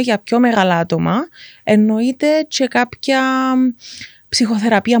 όταν μιλούμε για πιο μεγάλα άτομα, εννοείται και κάποια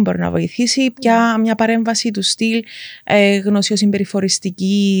ψυχοθεραπεία μπορεί να βοηθήσει, μια παρέμβαση του στυλ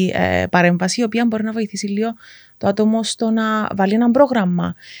γνωσιοσυμπεριφοριστική παρέμβαση, η οποία μπορεί να βοηθήσει λίγο το άτομο στο να βάλει ένα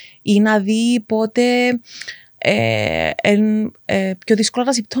πρόγραμμα ή να δει πότε πιο δύσκολα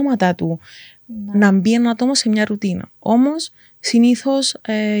τα συμπτώματα του. Να μπει ένα άτομο σε μια ρουτίνα. Όμως, συνήθως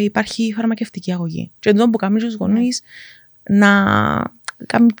υπάρχει φαρμακευτική αγωγή. Και εδώ που κάνουν τους γονείς να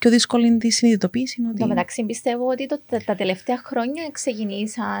κάνουν πιο δύσκολη τη συνειδητοποίηση. Εν τω μεταξύ, πιστεύω ότι τα τελευταία χρόνια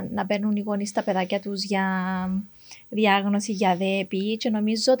ξεκινήσαν να παίρνουν οι γονείς τα παιδάκια τους για διάγνωση, για ΔΕΠΗ, και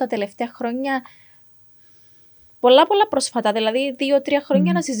νομίζω τα τελευταία χρόνια, πολλά πρόσφατα, δηλαδή 2-3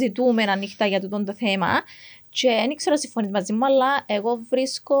 χρόνια να συζητούμε ανοιχτά για το θέμα. Και δεν ξέρω αν συμφωνείς μαζί μου, αλλά εγώ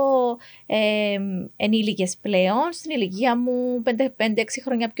βρίσκω ενήλικες πλέον, στην ηλικία μου 5-6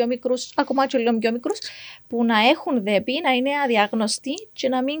 χρόνια πιο μικρούς, ακόμα και λίγο πιο μικρούς, που να έχουν ΔΕΠΗ, να είναι αδιάγνωστοι και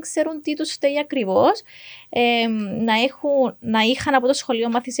να μην ξέρουν τι τους φταίει ακριβώς, να είχαν από το σχολείο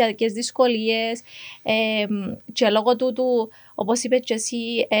μαθησιακές δυσκολίες και λόγω τούτου, όπως είπες και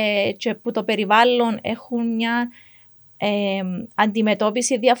εσύ, και που το περιβάλλον έχουν μια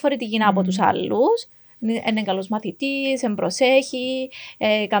αντιμετώπιση διαφορετική από τους άλλους. Είναι καλός μαθητής, προσέχει,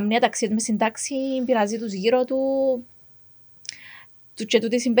 καμία ταξίδι με συντάξει, πειράζει τους γύρω του. Και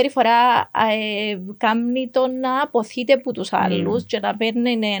τούτη συμπεριφορά κάνει το να αποθείται από τους άλλους και να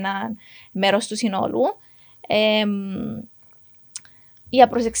παίρνει ένα μέρος του συνόλου. Η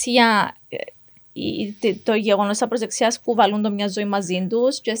απροσεξία, το γεγονός της απροσεξίας που βάλουν το μια ζωή μαζί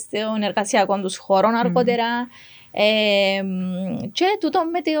τους και στον εργασιακό τους χώρο αργότερα. Και τούτο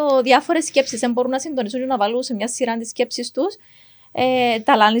με διάφορες σκέψεις δεν μπορούν να συντονίσουν και να βάλουν σε μια σειρά τις σκέψεις τους,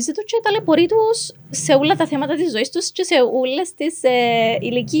 ταλάνιζε τους και ταλαιπωρεί τους σε όλα τα θέματα της ζωής τους και σε όλες τις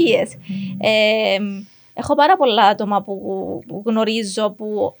ηλικίες. Έχω πάρα πολλά άτομα που γνωρίζω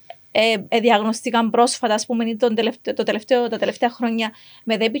που διαγνωστήκαν πρόσφατα, ας πούμε, τα τελευταία χρόνια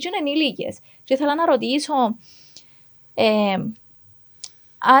με ΔΕΠΗ και είναι ενήλικες. Και ήθελα να ρωτήσω,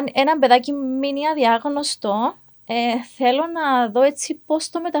 αν ένα παιδάκι μείνει αδιάγνωστο, θέλω να δω έτσι πώς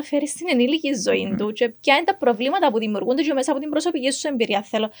το μεταφέρει στην ενήλικη ζωή του και ποια είναι τα προβλήματα που δημιουργούνται και μέσα από την προσωπική σου εμπειρία.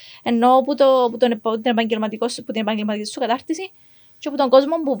 Θέλω ενώ που την επαγγελματική σου κατάρτιση και από τον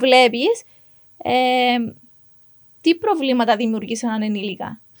κόσμο που βλέπεις, τι προβλήματα δημιουργείς έναν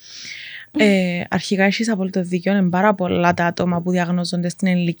ενήλικα. Αρχικά έχεις απόλυτο δίκιο, είναι πάρα πολλά τα άτομα που διαγνώζονται στην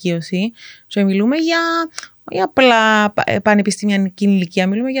ενηλικίωση και μιλούμε για απλά πανεπιστημιακή ηλικία,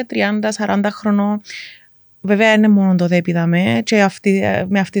 μιλούμε για 30-40 χρονών. Βέβαια είναι μόνο το ΔΕΠΗ και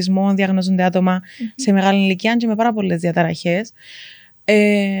με αυτισμό διαγνώζονται άτομα σε μεγάλη ηλικία και με πάρα πολλές διαταραχές.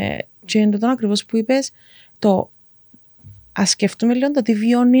 Και είναι το ακριβώς που είπες, ας σκεφτούμε λίγο το τι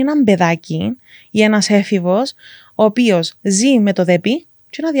βιώνει έναν παιδάκι ή ένας έφηβος ο οποίος ζει με το ΔΕΠΗ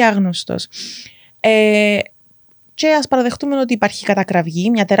και είναι αδιάγνωστος. Και ας παραδεχτούμε ότι υπάρχει κατακραυγή,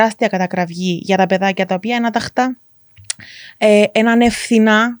 μια τεράστια κατακραυγή για τα παιδάκια τα οποία είναι αταχτά. Έναν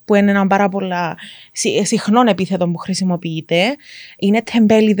ευθυνά που είναι ένα πάρα πολλά συχνό επίθετο που χρησιμοποιείται, είναι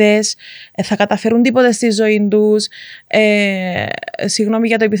τεμπέληδες, θα καταφέρουν τίποτε στη ζωή τους, συγγνώμη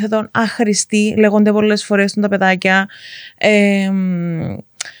για το επίθετο, άχρηστοι λέγονται πολλές φορές τα παιδάκια,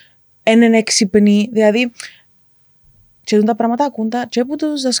 είναι έξυπνοι, δηλαδή και τα πράγματα ακούντα και από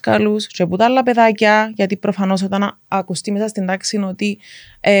τους δασκάλους και από τα άλλα παιδάκια, γιατί προφανώς όταν ακουστεί μέσα στην τάξη είναι ότι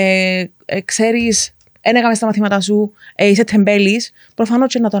ξέρεις, δεν έκαμε στα μαθήματα σου, είσαι τεμπέλης,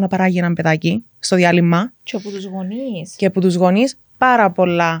 προφανώς και να το αναπαράγει έναν παιδάκι στο διάλειμμα. Και από τους γονείς. Και από τους γονείς πάρα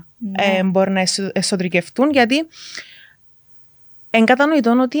πολλά μπορεί να εσωτερικευτούν, γιατί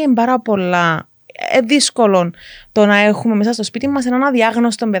εγκατανοητόν ότι είναι πάρα πολλά δύσκολο το να έχουμε μέσα στο σπίτι μας έναν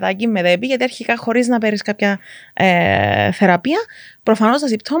αδιάγνωστο παιδάκι με ΔΕΠΗ, γιατί αρχικά χωρίς να παίρνεις κάποια θεραπεία, προφανώς τα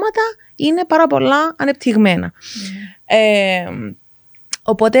συμπτώματα είναι πάρα πολλά ανεπτυγμένα.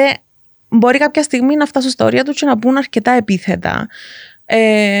 Οπότε μπορεί κάποια στιγμή να φτάσουν στα όρια του και να πούν αρκετά επίθετα,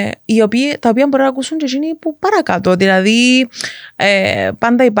 τα οποία μπορεί να ακούσουν και εκείνοι που παρακάτω. Δηλαδή,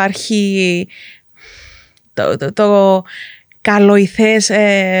 πάντα υπάρχει καλοηθές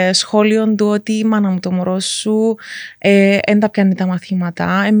σχόλιων του ότι η μάνα μου το μωρό σου δεν τα πιάνει τα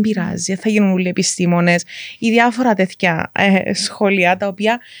μαθήματα, δεν πειράζει, θα γίνουν όλοι επιστήμονες ή διάφορα τέτοια σχόλια τα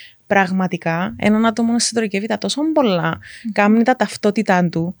οποία πραγματικά έναν άτομο συντροκεύει τα τόσο πολλά, κάνει τα ταυτότητα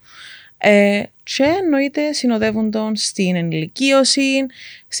του και εννοείται συνοδεύουν τον στην ενηλικίωση,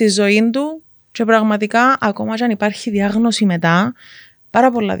 στη ζωή του και πραγματικά ακόμα και αν υπάρχει διάγνωση μετά,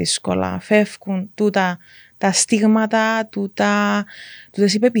 πάρα πολλά δύσκολα φεύγουν τούτα τα στίγματα,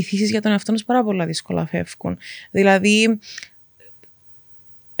 τούτες υπεπιθύσεις για τον εαυτό τους πάρα πολλά δύσκολα φεύγουν. Δηλαδή,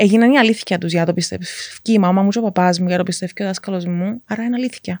 έγιναν η αλήθεια τους για το πιστεύει η μάμα μου και ο παπάς μου, για το πιστεύει και ο δάσκαλος μου, άρα είναι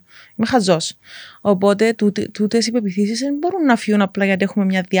αλήθεια. Είμαι χαζός. Οπότε, τούτες υπεπιθύσεις δεν μπορούν να φύγουν απλά γιατί έχουμε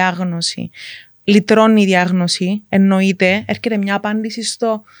μια διάγνωση. Λυτρώνει η διάγνωση, εννοείται, έρχεται μια απάντηση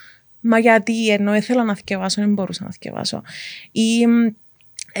στο «Μα γιατί, ενώ ήθελα να θκευάσω, δεν μπορούσα να θκευάσω». Ή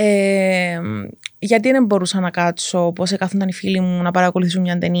γιατί δεν μπορούσα να κάτσω, πώς κάθονταν οι φίλοι μου να παρακολουθήσουν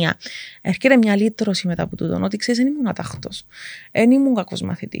μια ταινία. Έρχεται μια λύτρωση μετά από τούτον, ότι ξέρεις, δεν ήμουν ατάχτος. Δεν ήμουν κακός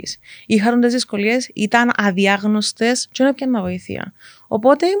μαθητής. Οι χαρούντες δυσκολίες ήταν αδιάγνωστες και δεν έπιανα βοήθεια.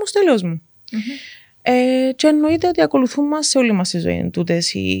 Οπότε ήμουν στο έλεος μου. Και εννοείται ότι ακολουθούν μας σε όλη μας τη ζωή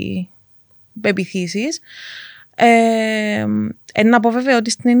τούτες οι πεποιθήσεις. Να πω βέβαια ότι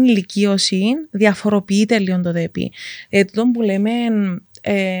στην ενηλικίωση διαφοροποιείται λίγο το ΔΕΠΗ. Τούτο που λέμε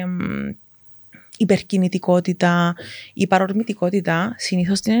υπερκινητικότητα, η παρορμητικότητα,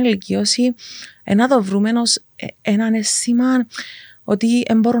 συνήθως στην ενηλικίωση να το βρούμε ως έναν αίσθημα ότι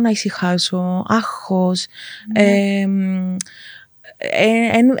δεν μπορώ να ησυχάσω, άγχος,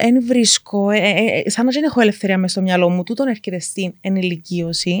 εν βρίσκω, σαν να δεν έχω ελευθερία μες στο μυαλό μου, τούτον έρχεται στην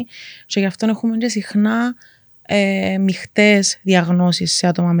ενηλικίωση και γι' αυτό έχουμε και συχνά μειχτές διαγνώσεις σε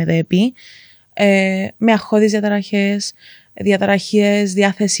άτομα με ΔΕΠΗ, με αγχώδεις διαταραχές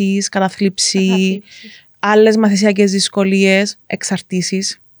διάθεσης, καταθλίψη, άλλες μαθησιακές δυσκολίες,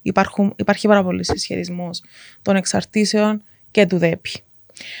 εξαρτήσεις. Υπάρχει πάρα πολύ συσχετισμός των εξαρτήσεων και του ΔΕΠΗ.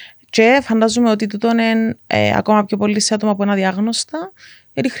 Και φαντάζομαι ότι τούτο είναι ακόμα πιο πολύ σε άτομα που είναι αδιάγνωστα,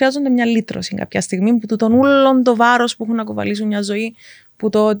 γιατί χρειάζονται μια λύτρωση κάποια στιγμή που τούτον όλον το βάρος που έχουν να κουβαλήσουν μια ζωή που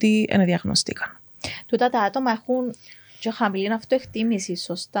το ότι είναι διαγνωστήκαν. Τούτα τα άτομα έχουν και χαμηλή αυτοεκτίμηση,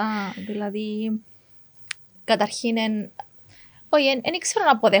 σωστά. Δηλαδή, καταρχήν, όχι, δεν ξέρω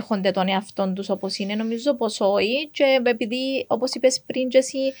να αποδέχονται τον εαυτό τους όπως είναι. Νομίζω πως όχι. Και επειδή, όπως είπες πριν, και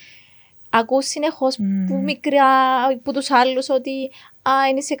εσύ ακούς συνεχώς που μικρά, που τους άλλους ότι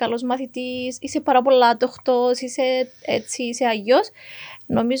είσαι καλός μαθητής, είσαι πάρα πολλά άτοχτος, είσαι έτσι, είσαι αγιός.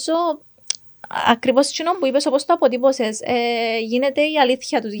 Νομίζω ακριβώς εκείνο που είπες, όπως το αποτύπωσες, γίνεται η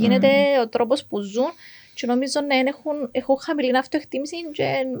αλήθεια τους, γίνεται ο τρόπος που ζουν και νομίζω να έχουν χαμηλή αυτοεκτίμηση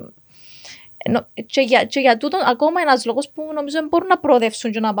και για τούτον ακόμα ένας λόγος που νομίζω δεν μπορούν να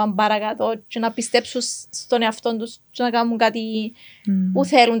προοδεύσουν και να πάνε παρακάτω και να πιστέψουν στον εαυτό τους και να κάνουν κάτι που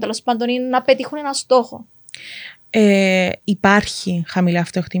θέλουν, τέλος πάντων, ή να πετύχουν ένα στόχο. Υπάρχει χαμηλή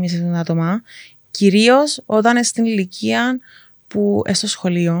αυτοεκτίμηση στον άτομα, κυρίως όταν είναι στην ηλικία που στο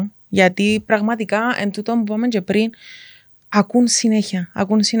σχολείο, γιατί πραγματικά εν τούτο που είπαμε και πριν, ακούν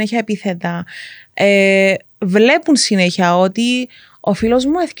συνέχεια επίθετα, βλέπουν συνέχεια ότι ο φίλος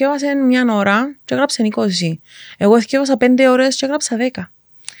μου εθκεύασε μια ώρα και έγραψε 20. Εγώ εθκεύασα 5 ώρες και έγραψα 10.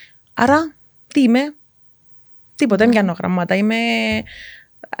 Άρα, τι είμαι? Τίποτα, δεν πιάνω γραμμάτα.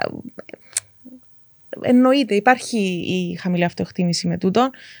 Εννοείται, υπάρχει η χαμηλή αυτοεκτίμηση με τούτον,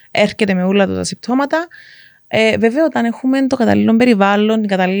 έρχεται με όλα τα συμπτώματα. Βέβαια, όταν έχουμε το καταλληλό περιβάλλον, την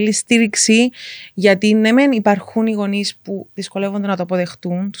καταλληλή στήριξη, γιατί ναι, μεν υπάρχουν οι γονείς που δυσκολεύονται να το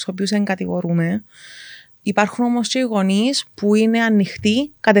αποδεχτούν, τους οποίους δεν κατηγορούμε. Υπάρχουν όμως και οι γονείς που είναι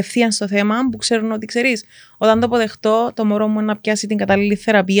ανοιχτοί κατευθείαν στο θέμα, που ξέρουν ότι ξέρεις, όταν το αποδεχτώ, το μωρό μου να πιάσει την κατάλληλη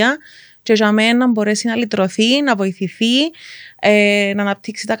θεραπεία και για μένα να μπορέσει να λυτρωθεί, να βοηθηθεί, να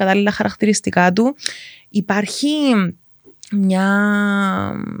αναπτύξει τα κατάλληλα χαρακτηριστικά του. Υπάρχει μια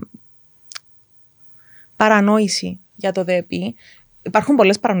παρανόηση για το ΔΕΠΗ. Υπάρχουν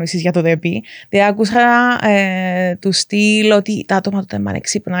πολλές παρανοήσεις για το ΔΕΠΗ. Δεν άκουσα του στυλ ότι τα άτομα τούτα είναι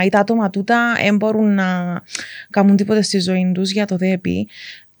ανεξύπνα ή τα άτομα τούτα δεν μπορούν να κάνουν τίποτα στη ζωή τους για το ΔΕΠΗ.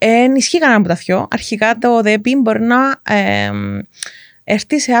 Ισχύει κανένα από τα δυο. Αρχικά το ΔΕΠΗ μπορεί να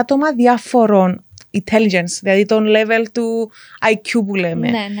έρθει σε άτομα διάφορων intelligence, δηλαδή τον level του IQ που λέμε.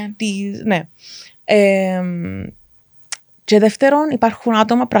 Ναι. Και δεύτερον, υπάρχουν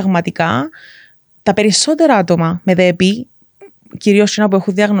άτομα πραγματικά, τα περισσότερα άτομα με ΔΕΠΗ, κυρίως που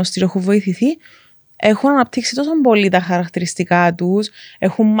έχουν διαγνωστεί και έχουν βοηθηθεί, έχουν αναπτύξει τόσο πολύ τα χαρακτηριστικά τους,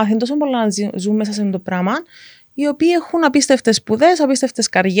 έχουν μάθει τόσο πολλά να ζουν μέσα σε αυτό το πράγμα, οι οποίοι έχουν απίστευτες σπουδές, απίστευτες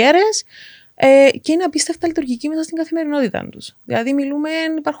καριέρες και είναι απίστευτα λειτουργικοί μέσα στην καθημερινότητα τους. Δηλαδή,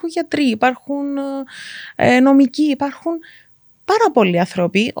 υπάρχουν γιατροί, υπάρχουν νομικοί, υπάρχουν πάρα πολλοί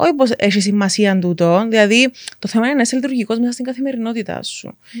άνθρωποι, όχι πως έχει σημασία τούτο, δηλαδή το θέμα είναι να είσαι λειτουργικός μέσα στην καθημερινότητά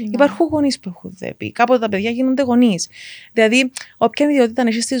σου. Υπάρχουν γονείς που έχουν ΔΕΠΗ. Κάποτε τα παιδιά γίνονται γονείς. Δηλαδή, όποια ιδιότητα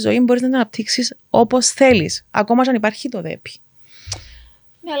έχεις στη ζωή μπορείς να την αναπτύξεις όπως θέλεις, ακόμα αν υπάρχει το ΔΕΠΗ.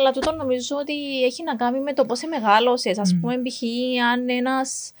 Ναι, αλλά τούτο νομίζω ότι έχει να κάνει με το πώς μεγάλωσες. Ας πούμε, π.χ. αν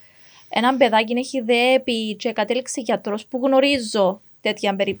έναν παιδάκι έχει ΔΕΠΗ και κατέληξε γιατρός που γνωρίζω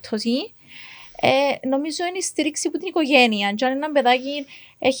τέτοια περίπτωση, νομίζω είναι η στήριξη από την οικογένεια. Και αν ένα παιδάκι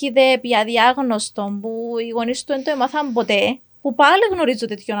έχει ΔΕΠΗ αδιάγνωστο, που οι γονείς του δεν το έμαθαν ποτέ, που πάλι γνωρίζω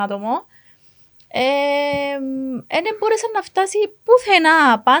τέτοιον άτομο, δεν μπόρεσε να φτάσει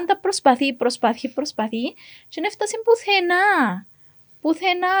πουθενά. Πάντα προσπαθεί και δεν φτάσει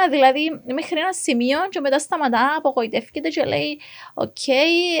πουθενά. Δηλαδή, μέχρι ένα σημείο και μετά σταματά, απογοητεύεται και λέει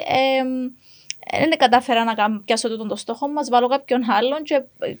δεν κατάφερα να πιάσω τον στόχο μας, βάλω κάποιον άλλον και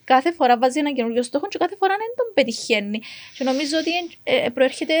κάθε φορά βάζει ένα καινούριο στόχο και κάθε φορά δεν τον πετυχαίνει. Και νομίζω ότι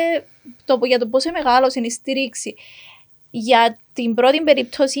προέρχεται για το πόσο μεγάλος είναι η στήριξη. Για την πρώτη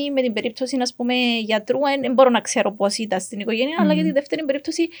περίπτωση, με την περίπτωση ας πούμε, γιατρού, δεν μπορώ να ξέρω πώς ήταν στην οικογένεια, αλλά για τη δεύτερη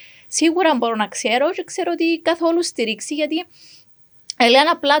περίπτωση σίγουρα μπορώ να ξέρω και ξέρω ότι καθόλου στήριξη, γιατί λένε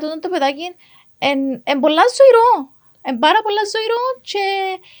απλά το παιδάκι είναι πολλά ζωηρό. Είναι πάρα πολλά ζωηρό και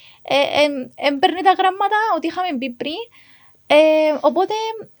παίρνει τα γράμματα ότι είχαμε πει πριν. Οπότε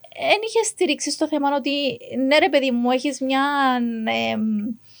δεν είχε στηρίξει στο θέμα ότι ναι ρε παιδί μου, έχεις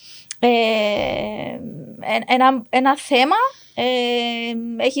ένα θέμα,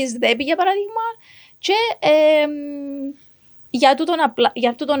 έχεις ΔΕΠΗ για παράδειγμα και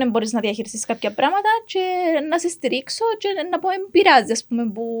για τούτον δεν μπορείς να διαχειριστείς κάποια πράγματα και να σε στηρίξω και να πω πειράζει, ας πούμε,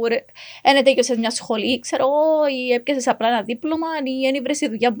 που δεν τέλειωσες μια σχολή, ξέρω εγώ, ή έπιασες απλά ένα δίπλωμα ή δεν βρες τη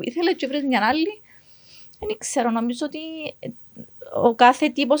δουλειά που ήθελες και βρες μια άλλη. Δεν ξέρω, νομίζω ότι ο κάθε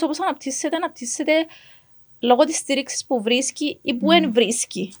τύπος όπως αναπτύσσεται λόγω της στήριξης που βρίσκει ή που δεν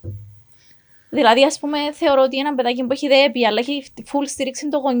βρίσκει. Δηλαδή, ας πούμε, θεωρώ ότι ένα παιδάκι που έχει ΔΕΠΗ, αλλά έχει full στήριξη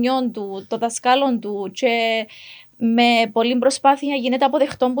των γονιών του, των δασκάλων του και με πολλή προσπάθεια γίνεται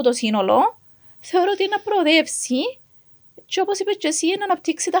αποδεκτό από το σύνολο, θεωρώ ότι είναι να προοδεύσει και όπως είπες και εσύ, να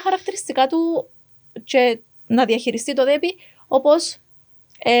αναπτύξει τα χαρακτηριστικά του και να διαχειριστεί το ΔΕΠΗ όπως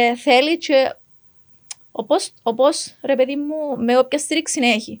θέλει και όπως ρε παιδί μου, με όποια στήριξη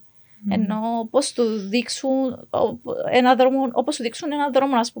έχει. Ενώ πώς του δείξουν έναν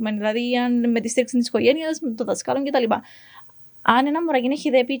δρόμο, ας πούμε, δηλαδή με τη στήριξη της οικογένειας, με το δασκάλων κτλ. Αν ένα μωράκι έχει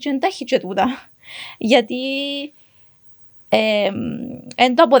ΔΕΠΗ και δεν τα έχει και τούτα, γιατί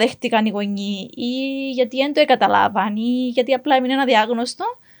δεν το αποδέχτηκαν οι γονείς ή γιατί δεν το καταλάβαν ή γιατί απλά έμεινε ένα αδιάγνωστο,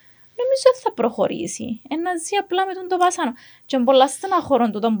 νομίζω ότι θα προχωρήσει. Ένα ζει απλά με τον το βάσανο. Και πολλά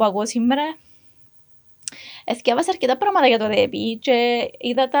στεναχωρών τούτο που ακούω σήμερα. Εθιάβασα αρκετά πράγματα για το ΔΕΠΗ και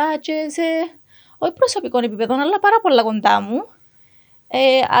είδα τα και σε όχι προσωπικό επίπεδο, αλλά πάρα πολλά κοντά μου.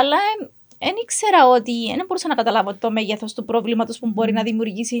 Αλλά δεν ήξερα ότι δεν μπορούσα να καταλάβω το μέγεθος του προβλήματος που μπορεί να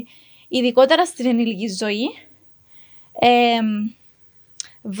δημιουργήσει, ειδικότερα στην ενήλικη ζωή.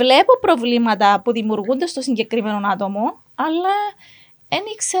 Βλέπω προβλήματα που δημιουργούνται στο συγκεκριμένο άτομο, αλλά δεν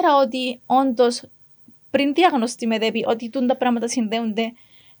ήξερα ότι όντως πριν διαγνωστεί με ΔΕΠΗ, ότι τα πράγματα συνδέονται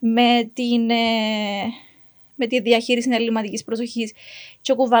με τη διαχείριση ελλειμματικής προσοχής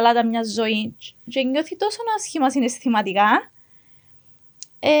και κουβαλάτα μια ζωή και νιώθει τόσο άσχημα συναισθηματικά,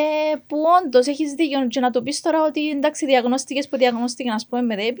 που όντως έχεις δίκιο και να το πεις τώρα ότι εντάξει διαγνώστηκες που διαγνώστηκες, ας πούμε,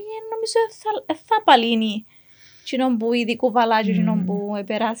 με ΔΕΠΗ, νομίζω θα απαλύνει κοινό που ήδη κουβαλά και κοινό που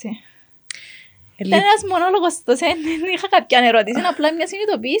επεράσει. Ήταν ένας μονόλογος τόσο, δεν είχα κάποια ερώτηση, είναι απλά μια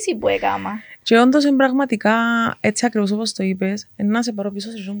συνειδητοποίηση που έκανα. Και όντως είναι πραγματικά έτσι ακριβώς όπως το είπες, να σε πάρω πίσω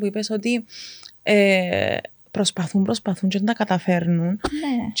σε αυτό που είπες ότι προσπαθούν και δεν τα καταφέρνουν. Ναι.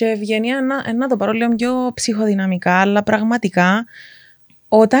 Και βγαίνει να το πάρω λίγο πιο ψυχοδυναμικά, αλλά πραγματικά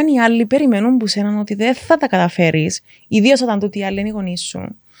όταν οι άλλοι περιμένουν που σέναν ότι δεν θα τα καταφέρεις, ιδίως όταν τούτοι οι άλλοι είναι οι γονείς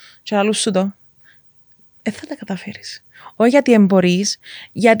σου, και άλλους σου το, θα τα καταφέρεις. Όχι γιατί εμπορείς,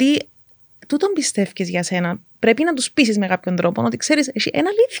 γιατί τούτον πιστεύεις για σένα. Πρέπει να τους πείσεις με κάποιον τρόπο ότι ξέρεις, είναι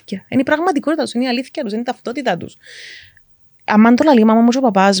αλήθεια. Είναι η πραγματικότητα τους, είναι η αλήθεια τους, είναι η ταυτότητά τους. Αν το λέει η μάμα μου και ο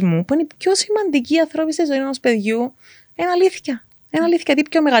παπάς μου, που είναι οι πιο σημαντικοί άνθρωποι στη ζωή ενός παιδιού, είναι αλήθεια. Είναι αλήθεια. Τι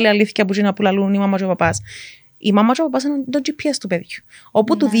πιο μεγάλη αλήθεια που είναι που λαλούν η μάμα και ο παπάς. Η μάμα και ο παπάς είναι το GPS του παιδιού.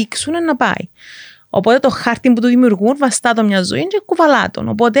 Όπου του δείξουν να πάει. Οπότε το χάρτη που του δημιουργούν βαστά το μια ζωή και κουβαλά τον.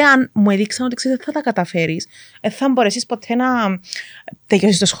 Οπότε αν μου έδειξαν ότι ξέρεις, δεν θα τα καταφέρεις, δεν θα μπορέσεις ποτέ να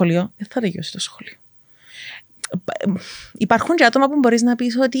τελειώσεις το σχολείο, δεν θα τελειώσεις το σχολείο. Υπάρχουν και άτομα που μπορείς να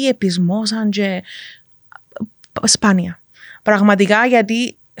πεις ότι επισμόσαν και σπάνια. Πραγματικά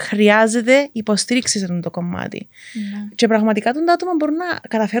γιατί χρειάζεται υποστήριξη σε αυτό το κομμάτι. Ναι. Και πραγματικά τα άτομα μπορούν να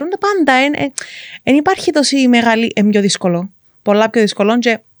καταφέρουν τα πάντα. Δεν υπάρχει τόση μεγάλη, πιο δύσκολο. πολλά πιο δύσκολο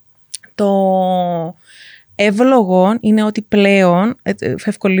και το εύλογο είναι ότι πλέον,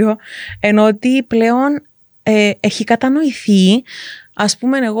 φεύγω λίγο, ενώ ότι πλέον έχει κατανοηθεί. Ας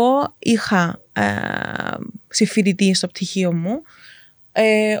πούμε, εγώ είχα συμφοιτητή στο πτυχίο μου,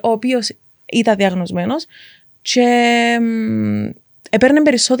 ο οποίος ήταν διαγνωσμένος και έπαιρνε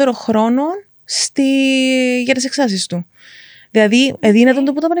περισσότερο χρόνο για τις εξάσεις του. Δηλαδή, δίνεται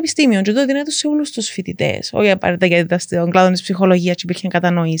το από το πανεπιστήμιο και το δίνεται σε όλους τους φοιτητές. Όχι απαραίτητα γιατί ήταν στον κλάδο της ψυχολογίας και υπήρχε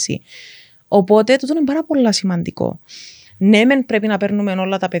κατανόηση. Οπότε, τούτο είναι πάρα πολύ σημαντικό. Ναι, μεν πρέπει να παίρνουμε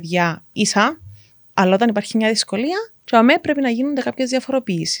όλα τα παιδιά ίσα, αλλά όταν υπάρχει μια δυσκολία, πρέπει να γίνονται κάποιες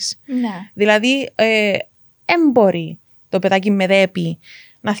διαφοροποιήσεις. Ναι. Δηλαδή, μπορεί το παιδάκι με δέπη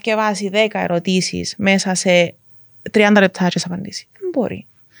να θκευάσει 10 ερωτήσεις μέσα σε 30 λεπτά και να απαντήσει. Δεν μπορεί.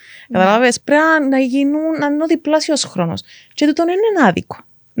 Καταλάβες, πρέπει να είναι ο διπλάσιος χρόνος. Και τούτο είναι άδικο.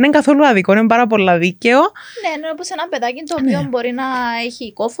 Δεν είναι καθόλου άδικο, είναι πάρα πολύ δίκαιο. Ναι, είναι όπως ένα παιδάκι το οποίο μπορεί να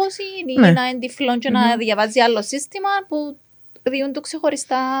έχει κόφωση ή να είναι τυφλό και να διαβάζει άλλο σύστημα που διούν του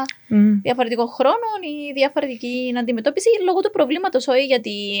ξεχωριστά διαφορετικό χρόνο ή διαφορετική αντιμετώπιση λόγω του προβλήματος, όχι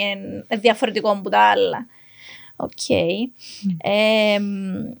γιατί είναι διαφορετικό από τα άλλα.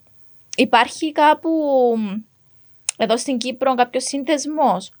 Υπάρχει κάπου εδώ στην Κύπρο κάποιος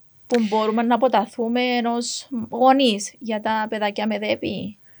σύνδεσμος που μπορούμε να αποταθούμε ενός γονείς για τα παιδάκια με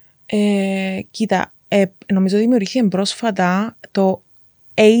δέπη? Κοίτα, νομίζω δημιουργήθηκε πρόσφατα το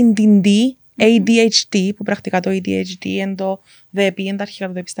ADHD, που πρακτικά το ADHD είναι το ΔΕΠΗ, είναι τα αρχικά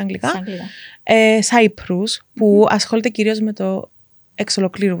του ΔΕΠΗ στα αγγλικά. Cyprus, που ασχολείται κυρίως με το εξ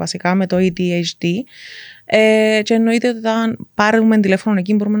ολοκλήρου βασικά, με το ADHD. Και εννοείται ότι όταν πάρουμε τηλέφωνο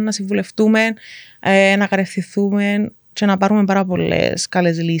εκεί μπορούμε να συμβουλευτούμε, να κατευθυνθούμε και να πάρουμε πάρα πολλές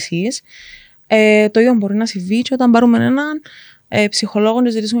καλές λύσεις. Το ίδιο μπορεί να συμβεί και όταν πάρουμε έναν ψυχολόγο και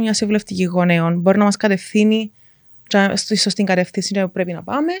ζητήσουμε μια συμβουλευτική γονέων. Μπορεί να μας κατευθύνει στη σωστή κατεύθυνση που πρέπει να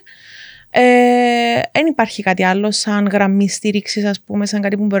πάμε. Δεν υπάρχει κάτι άλλο σαν γραμμή στήριξης, ας πούμε, σαν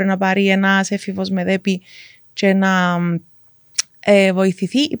κάτι που μπορεί να πάρει ένας έφηβος με δέπη και να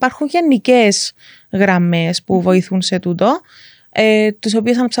βοηθηθεί. Υπάρχουν γενικές γραμμές που βοηθούν σε τούτο, τις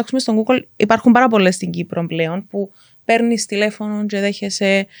οποίες αν ψάξουμε στον Google υπάρχουν πάρα πολλές στην Κύπρο πλέον, που παίρνεις τηλέφωνο και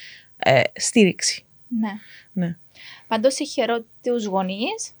δέχεσαι στήριξη. Ναι. Πάντως συγχαίρω τους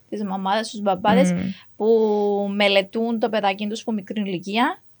γονείς, τις μαμάδες, τους μπαμπάδες που μελετούν το παιδάκι τους από μικρή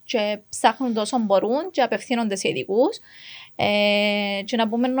ηλικία και ψάχνουν τόσο μπορούν και απευθύνονται σε ειδικούς. Και να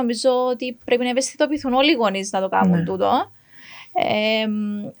πούμε, νομίζω ότι πρέπει να ευαισθητοποιηθούν όλοι οι γονείς να το κάνουν τούτο.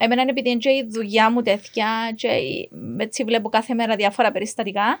 Εμένα επειδή είναι και η δουλειά μου τέτοια και έτσι βλέπω κάθε μέρα διάφορα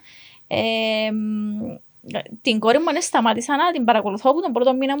περιστατικά. Την κόρη μου σταμάτησα να την παρακολουθώ από τον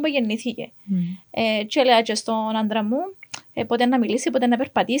πρώτο μήνα που γεννήθηκε. Και έλεγα και στον άντρα μου πότε να μιλήσει, πότε να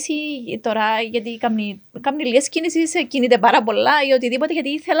περπατήσει. Τώρα, γιατί κάνει λίγες κινήσεις, κινείται πάρα πολλά ή οτιδήποτε, γιατί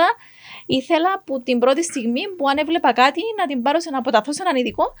ήθελα που την πρώτη στιγμή που αν έβλεπα κάτι να την πάρω να αποταθώ σε έναν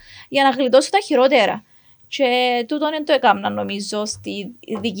ειδικό για να γλιτώσω τα χειρότερα. Και τούτο δεν το έκανα, νομίζω, στη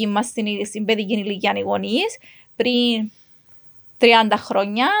δική μας στην παιδική ηλικία οι γονείς πριν 30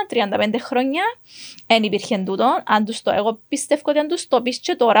 χρόνια, 35 χρόνια, δεν υπήρχε τούτο. Εγώ πιστεύω ότι αν τους το πεις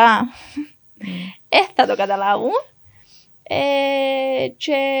και τώρα, θα το καταλάβουν.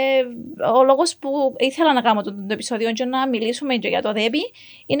 Και ο λόγος που ήθελα να κάνω το επεισόδιο και να μιλήσουμε και για το ΔΕΠΗ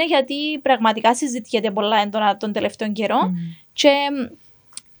είναι γιατί πραγματικά συζητιέται πολλά έντονα τον τελευταίο καιρό και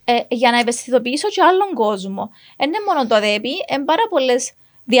για να ευαισθητοποιήσω και άλλον κόσμο. Δεν είναι μόνο το ΔΕΠΗ, είναι πάρα πολλές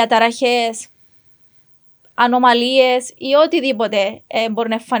διαταραχές, ανομαλίες ή οτιδήποτε μπορεί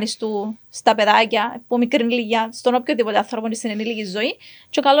να εμφανιστούν στα παιδάκια από μικρή ηλικία, στον οποιοδήποτε άνθρωπο στην ενήλικη ζωή.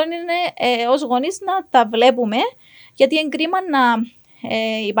 Και καλό είναι ως γονείς να τα βλέπουμε, γιατί είναι κρίμα να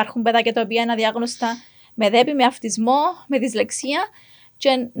υπάρχουν παιδάκια τα οποία είναι αδιάγνωστα με ΔΕΠΗ, με αυτισμό, με δυσλεξία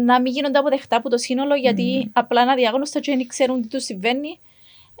και να μην γίνονται αποδεκτά από το σύνολο, γιατί απλά είναι αδιάγνωστα και δεν ξέρουν τι τους συμβαίνει.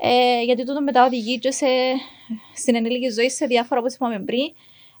 Γιατί τούτο μετά οδηγεί και στην ενήλικη ζωή σε διάφορα, όπως είπαμε πριν,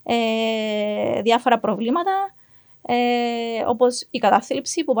 διάφορα προβλήματα, όπως η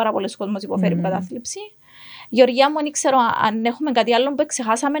κατάθλιψη, που πάρα πολλοί κόσμος υποφέρει από κατάθλιψη. Γεωργία μου, δεν ξέρω αν έχουμε κάτι άλλο που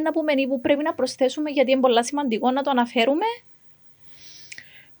ξεχάσαμε να πούμε ή που πρέπει να προσθέσουμε, γιατί είναι πολύ σημαντικό να το αναφέρουμε.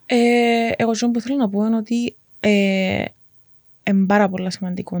 Εγώ που θέλω να πω είναι ότι είναι πάρα πολύ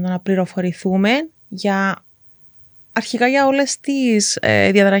σημαντικό να πληροφορηθούμε αρχικά για όλες τις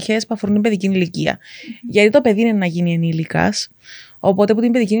διαταραχές που αφορούν την παιδική ηλικία. Γιατί το παιδί είναι να γίνει ενήλικας, οπότε από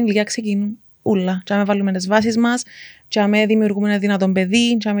την παιδική ηλικία ξεκινούν ούλα. Και αν βάλουμε τις βάσεις μας, και αν δημιουργούμε ένα δυνατόν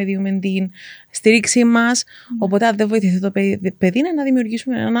παιδί, και αν δίνουμε την στήριξη μας. Οπότε, αν δεν βοηθηθεί το παιδί, είναι να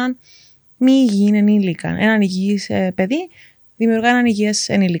δημιουργήσουμε έναν μη υγιή ενήλικα. Έναν υγιής παιδί δημιουργά έναν υγιές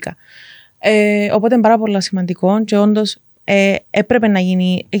ενήλικα. Οπότε είναι πάρα πολύ σημαντικό και όντως έπρεπε να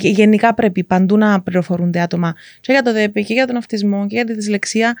γίνει, γενικά πρέπει παντού να πληροφορούνται άτομα και για το ΔΕΠΗ και για τον αυτισμό και για τη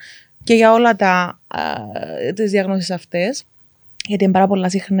δυσλεξία και για όλα τις διαγνώσεις αυτές, γιατί είναι πάρα πολλά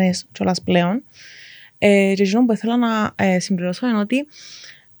συχνές κιόλας πλέον. Και εκείνο που ήθελα να συμπληρώσω είναι ότι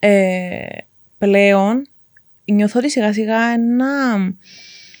πλέον νιώθω ότι σιγά σιγά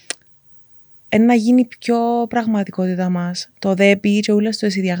να γίνει πιο πραγματικότητα μας το ΔΕΠΗ και όλες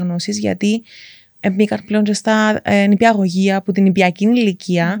τις διαγνώσεις, γιατί μπήκαν πλέον και στα νηπιαγωγεία που την νηπιακή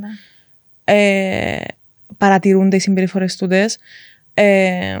ηλικία παρατηρούνται οι συμπεριφορές τούτες.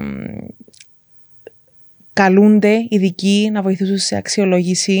 Καλούνται ειδικοί να βοηθήσουν σε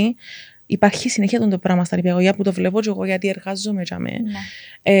αξιολόγηση. Υπάρχει συνέχεια το πράγμα στα νηπιαγωγεία που το βλέπω και εγώ γιατί εργάζομαι για μένα.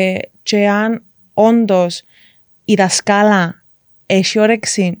 Και αν όντως η δασκάλα έχει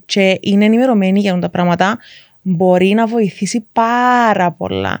όρεξη και είναι ενημερωμένη για τα πράγματα, μπορεί να βοηθήσει πάρα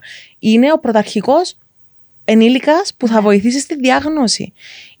πολλά. Είναι ο πρωταρχικός ενήλικας που θα βοηθήσει στη διάγνωση.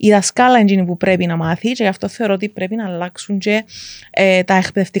 Η δασκάλα είναι εκείνη που πρέπει να μάθει και γι' αυτό θεωρώ ότι πρέπει να αλλάξουν και τα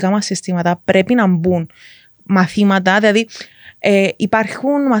εκπαιδευτικά μας συστήματα. Πρέπει να μπουν μαθήματα, δηλαδή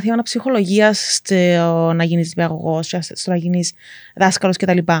υπάρχουν μαθήματα ψυχολογίας στο να γίνεις παιδαγωγός, στο να γίνεις δάσκαλος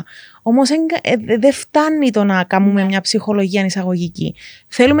κτλ. Όμως δεν φτάνει το να κάνουμε μια ψυχολογία εισαγωγική.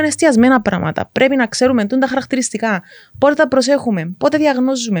 Θέλουμε εστιασμένα πράγματα. Πρέπει να ξέρουμε τα χαρακτηριστικά, πότε τα προσέχουμε, πότε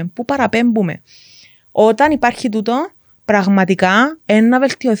διαγνώζουμε, πού παραπέμπουμε. Όταν υπάρχει τούτο, πραγματικά να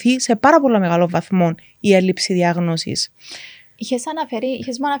βελτιωθεί σε πάρα πολύ μεγάλο βαθμό η έλλειψη διάγνωσης. Είχες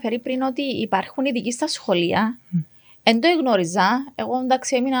μου αναφέρει πριν ότι υπάρχουν ειδικοί στα σχολεία. Εν το γνώριζα. Εγώ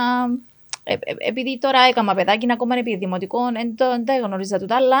εντάξει έμεινα. Επειδή τώρα έκανα παιδάκι, είναι ακόμα επί δημοτικών, δεν το γνώριζα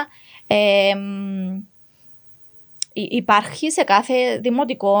τούτα, αλλά υπάρχει σε κάθε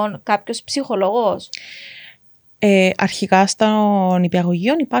δημοτικό κάποιος ψυχολόγος. Αρχικά στα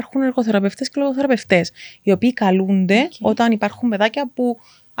νηπιαγωγείο υπάρχουν εργοθεραπευτές και λογοθεραπευτές, οι οποίοι καλούνται όταν υπάρχουν παιδάκια που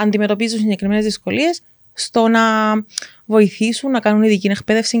αντιμετωπίζουν συγκεκριμένες δυσκολίες στο να βοηθήσουν, να κάνουν ειδική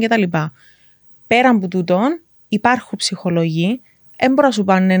εκπαίδευση κτλ. Πέραν από τούτον, υπάρχουν ψυχολόγοι, δεν μπορώ να σου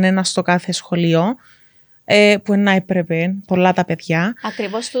πάνε ένα στο κάθε σχολείο, που να έπρεπε πολλά τα παιδιά.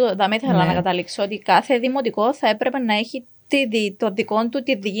 Ακριβώς θα ήθελα να καταλήξω ότι κάθε δημοτικό θα έπρεπε να έχει το δικό του,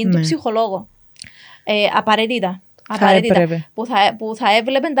 τη δική του ψυχολόγο. Απαραίτητα. Που θα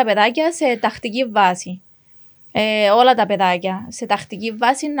έβλεπαν τα παιδάκια σε τακτική βάση. Όλα τα παιδάκια. Σε τακτική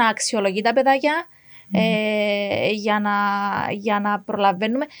βάση να αξιολογεί τα παιδάκια για να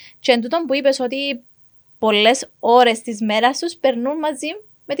προλαβαίνουμε. Και εν τούτον που είπες ότι πολλές ώρες της μέρας τους περνούν μαζί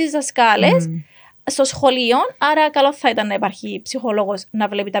με τις δασκάλες στο σχολείο. Άρα καλό θα ήταν να υπάρχει ψυχολόγος να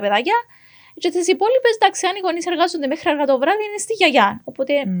βλέπει τα παιδάκια. Και τις υπόλοιπες, εντάξει, αν οι γονείς εργάζονται μέχρι αργά το βράδυ, είναι στη γιαγιά.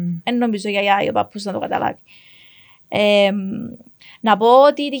 Οπότε, δεν νομίζω η γιαγιά ή ο παππούς να το καταλάβει. Να πω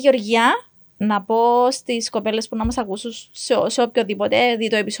ότι τη Γεωργιά, να πω στις κοπέλες που να μας ακούσουν σε οποιοδήποτε δει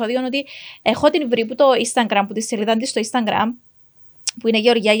το επεισόδιο, ότι έχω την βρει που το Instagram, που τη σελίδα της στο Instagram, που είναι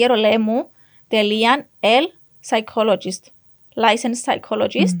georgiagierolemu.l psychologist, licensed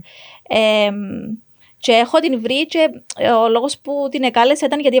psychologist. Και έχω την βρει και ο λόγος που την εκάλεσα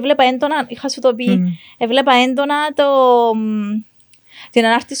ήταν γιατί έβλεπα έντονα, είχα σου το πει, έβλεπα έντονα την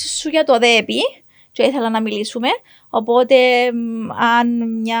ανάρτηση σου για το ΔΕΠΗ και ήθελα να μιλήσουμε. Οπότε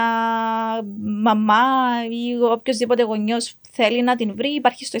αν μια μαμά ή οποιοσδήποτε γονιός θέλει να την βρει,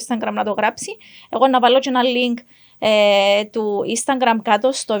 υπάρχει στο Instagram να το γράψει. Εγώ να βάλω και ένα link του Instagram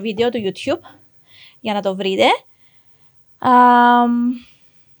κάτω στο βίντεο του YouTube για να το βρείτε.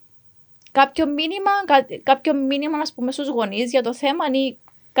 Κάποιο μήνυμα ας πούμε στους γονείς για το θέμα ή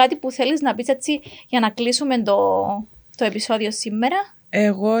κάτι που θέλεις να πεις έτσι για να κλείσουμε το επεισόδιο σήμερα.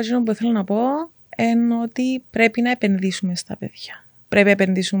 Εγώ αυτό που θέλω να πω είναι ότι πρέπει να επενδύσουμε στα παιδιά. Πρέπει να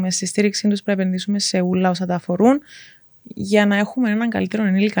επενδύσουμε στη στήριξή τους, πρέπει να επενδύσουμε σε ούλα όσα τα αφορούν για να έχουμε έναν καλύτερο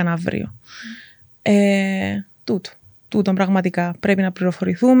ενήλικα αύριο. Τούτο πραγματικά. Πρέπει να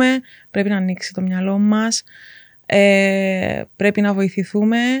πληροφορηθούμε, πρέπει να ανοίξει το μυαλό μας, πρέπει να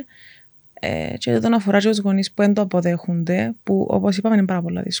βοηθηθούμε. Και δεν αφορά και τους γονείς που δεν το αποδέχονται, που όπως είπαμε είναι πάρα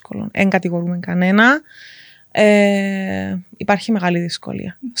πολύ δύσκολο. Δεν κατηγορούμε κανένα. Υπάρχει μεγάλη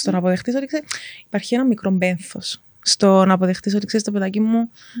δυσκολία στο να αποδεχτείς ότι υπάρχει ένα μικρό πένθος στο να αποδεχτείς ότι ξέρεις το παιδάκι μου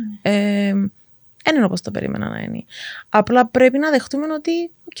δεν είναι όπως το περίμενα να είναι. Απλά πρέπει να δεχτούμε ότι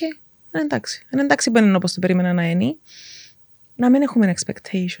είναι εντάξει. Είναι εντάξει που είναι όπως το περίμενα να είναι. Να μην έχουμε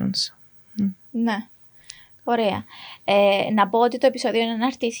expectations. Ναι. Ωραία. Να πω ότι το επεισόδιο είναι να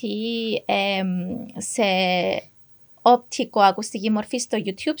αρτηθεί σε οπτικοακουστική μορφή στο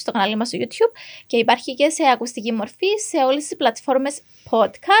YouTube, στο κανάλι μας στο YouTube και υπάρχει και σε ακουστική μορφή σε όλες τις πλατφόρμες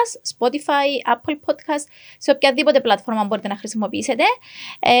podcast, Spotify, Apple Podcast, σε οποιαδήποτε πλατφόρμα μπορείτε να χρησιμοποιήσετε.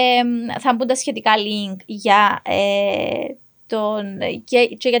 Θα μπουν τα σχετικά link για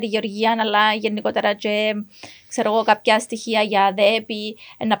και για τη Γεωργία, αλλά γενικότερα και ξέρω εγώ κάποια στοιχεία για ΔΕΠΗ,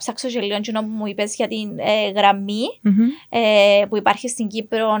 να ψάξω και λίγο που μου είπες για την γραμμή που υπάρχει στην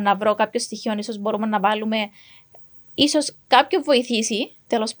Κύπρο, να βρω κάποιο στοιχείο, ίσως μπορούμε να βάλουμε, ίσως κάποιο βοηθήσει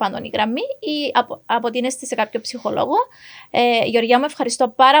τέλος πάντων η γραμμή ή αποτείνεστε σε κάποιο ψυχολόγο. Γεωργία, μου ευχαριστώ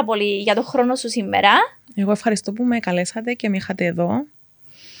πάρα πολύ για τον χρόνο σου σήμερα. Εγώ ευχαριστώ που με καλέσατε και με είχατε εδώ.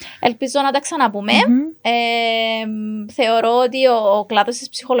 Ελπίζω να τα ξαναπούμε. Θεωρώ ότι ο κλάδος της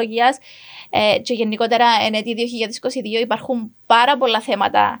ψυχολογίας και γενικότερα εν έτη 2022 υπάρχουν πάρα πολλά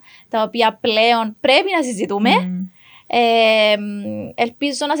θέματα τα οποία πλέον πρέπει να συζητούμε.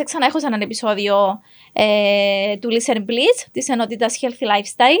 Ελπίζω να σε ξανά έχω σε έναν επεισόδιο του Listen Please, της ενότητας Healthy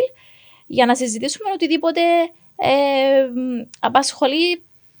Lifestyle, για να συζητήσουμε οτιδήποτε απασχολεί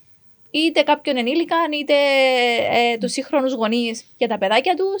είτε κάποιον ενήλικα, είτε τους σύγχρονους γονείς για τα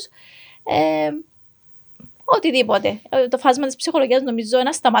παιδάκια τους. Οτιδήποτε. Το φάσμα της ψυχολογίας νομίζω είναι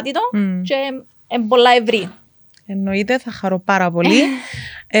ασταμάτητο και πολλά ευρύ. Εννοείται, θα χαρώ πάρα πολύ.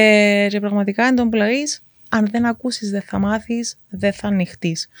 Και πραγματικά εν τω πλαίς, αν δεν ακούσεις, δεν θα μάθεις, δεν θα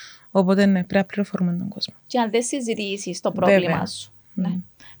ανοιχτείς. Οπότε ναι, πρέπει να πληροφορούμε τον κόσμο. Και αν δεν συζητήσεις το πρόβλημα σου. Ναι.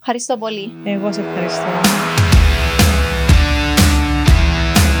 Ευχαριστώ πολύ. Εγώ σε ευχαριστώ.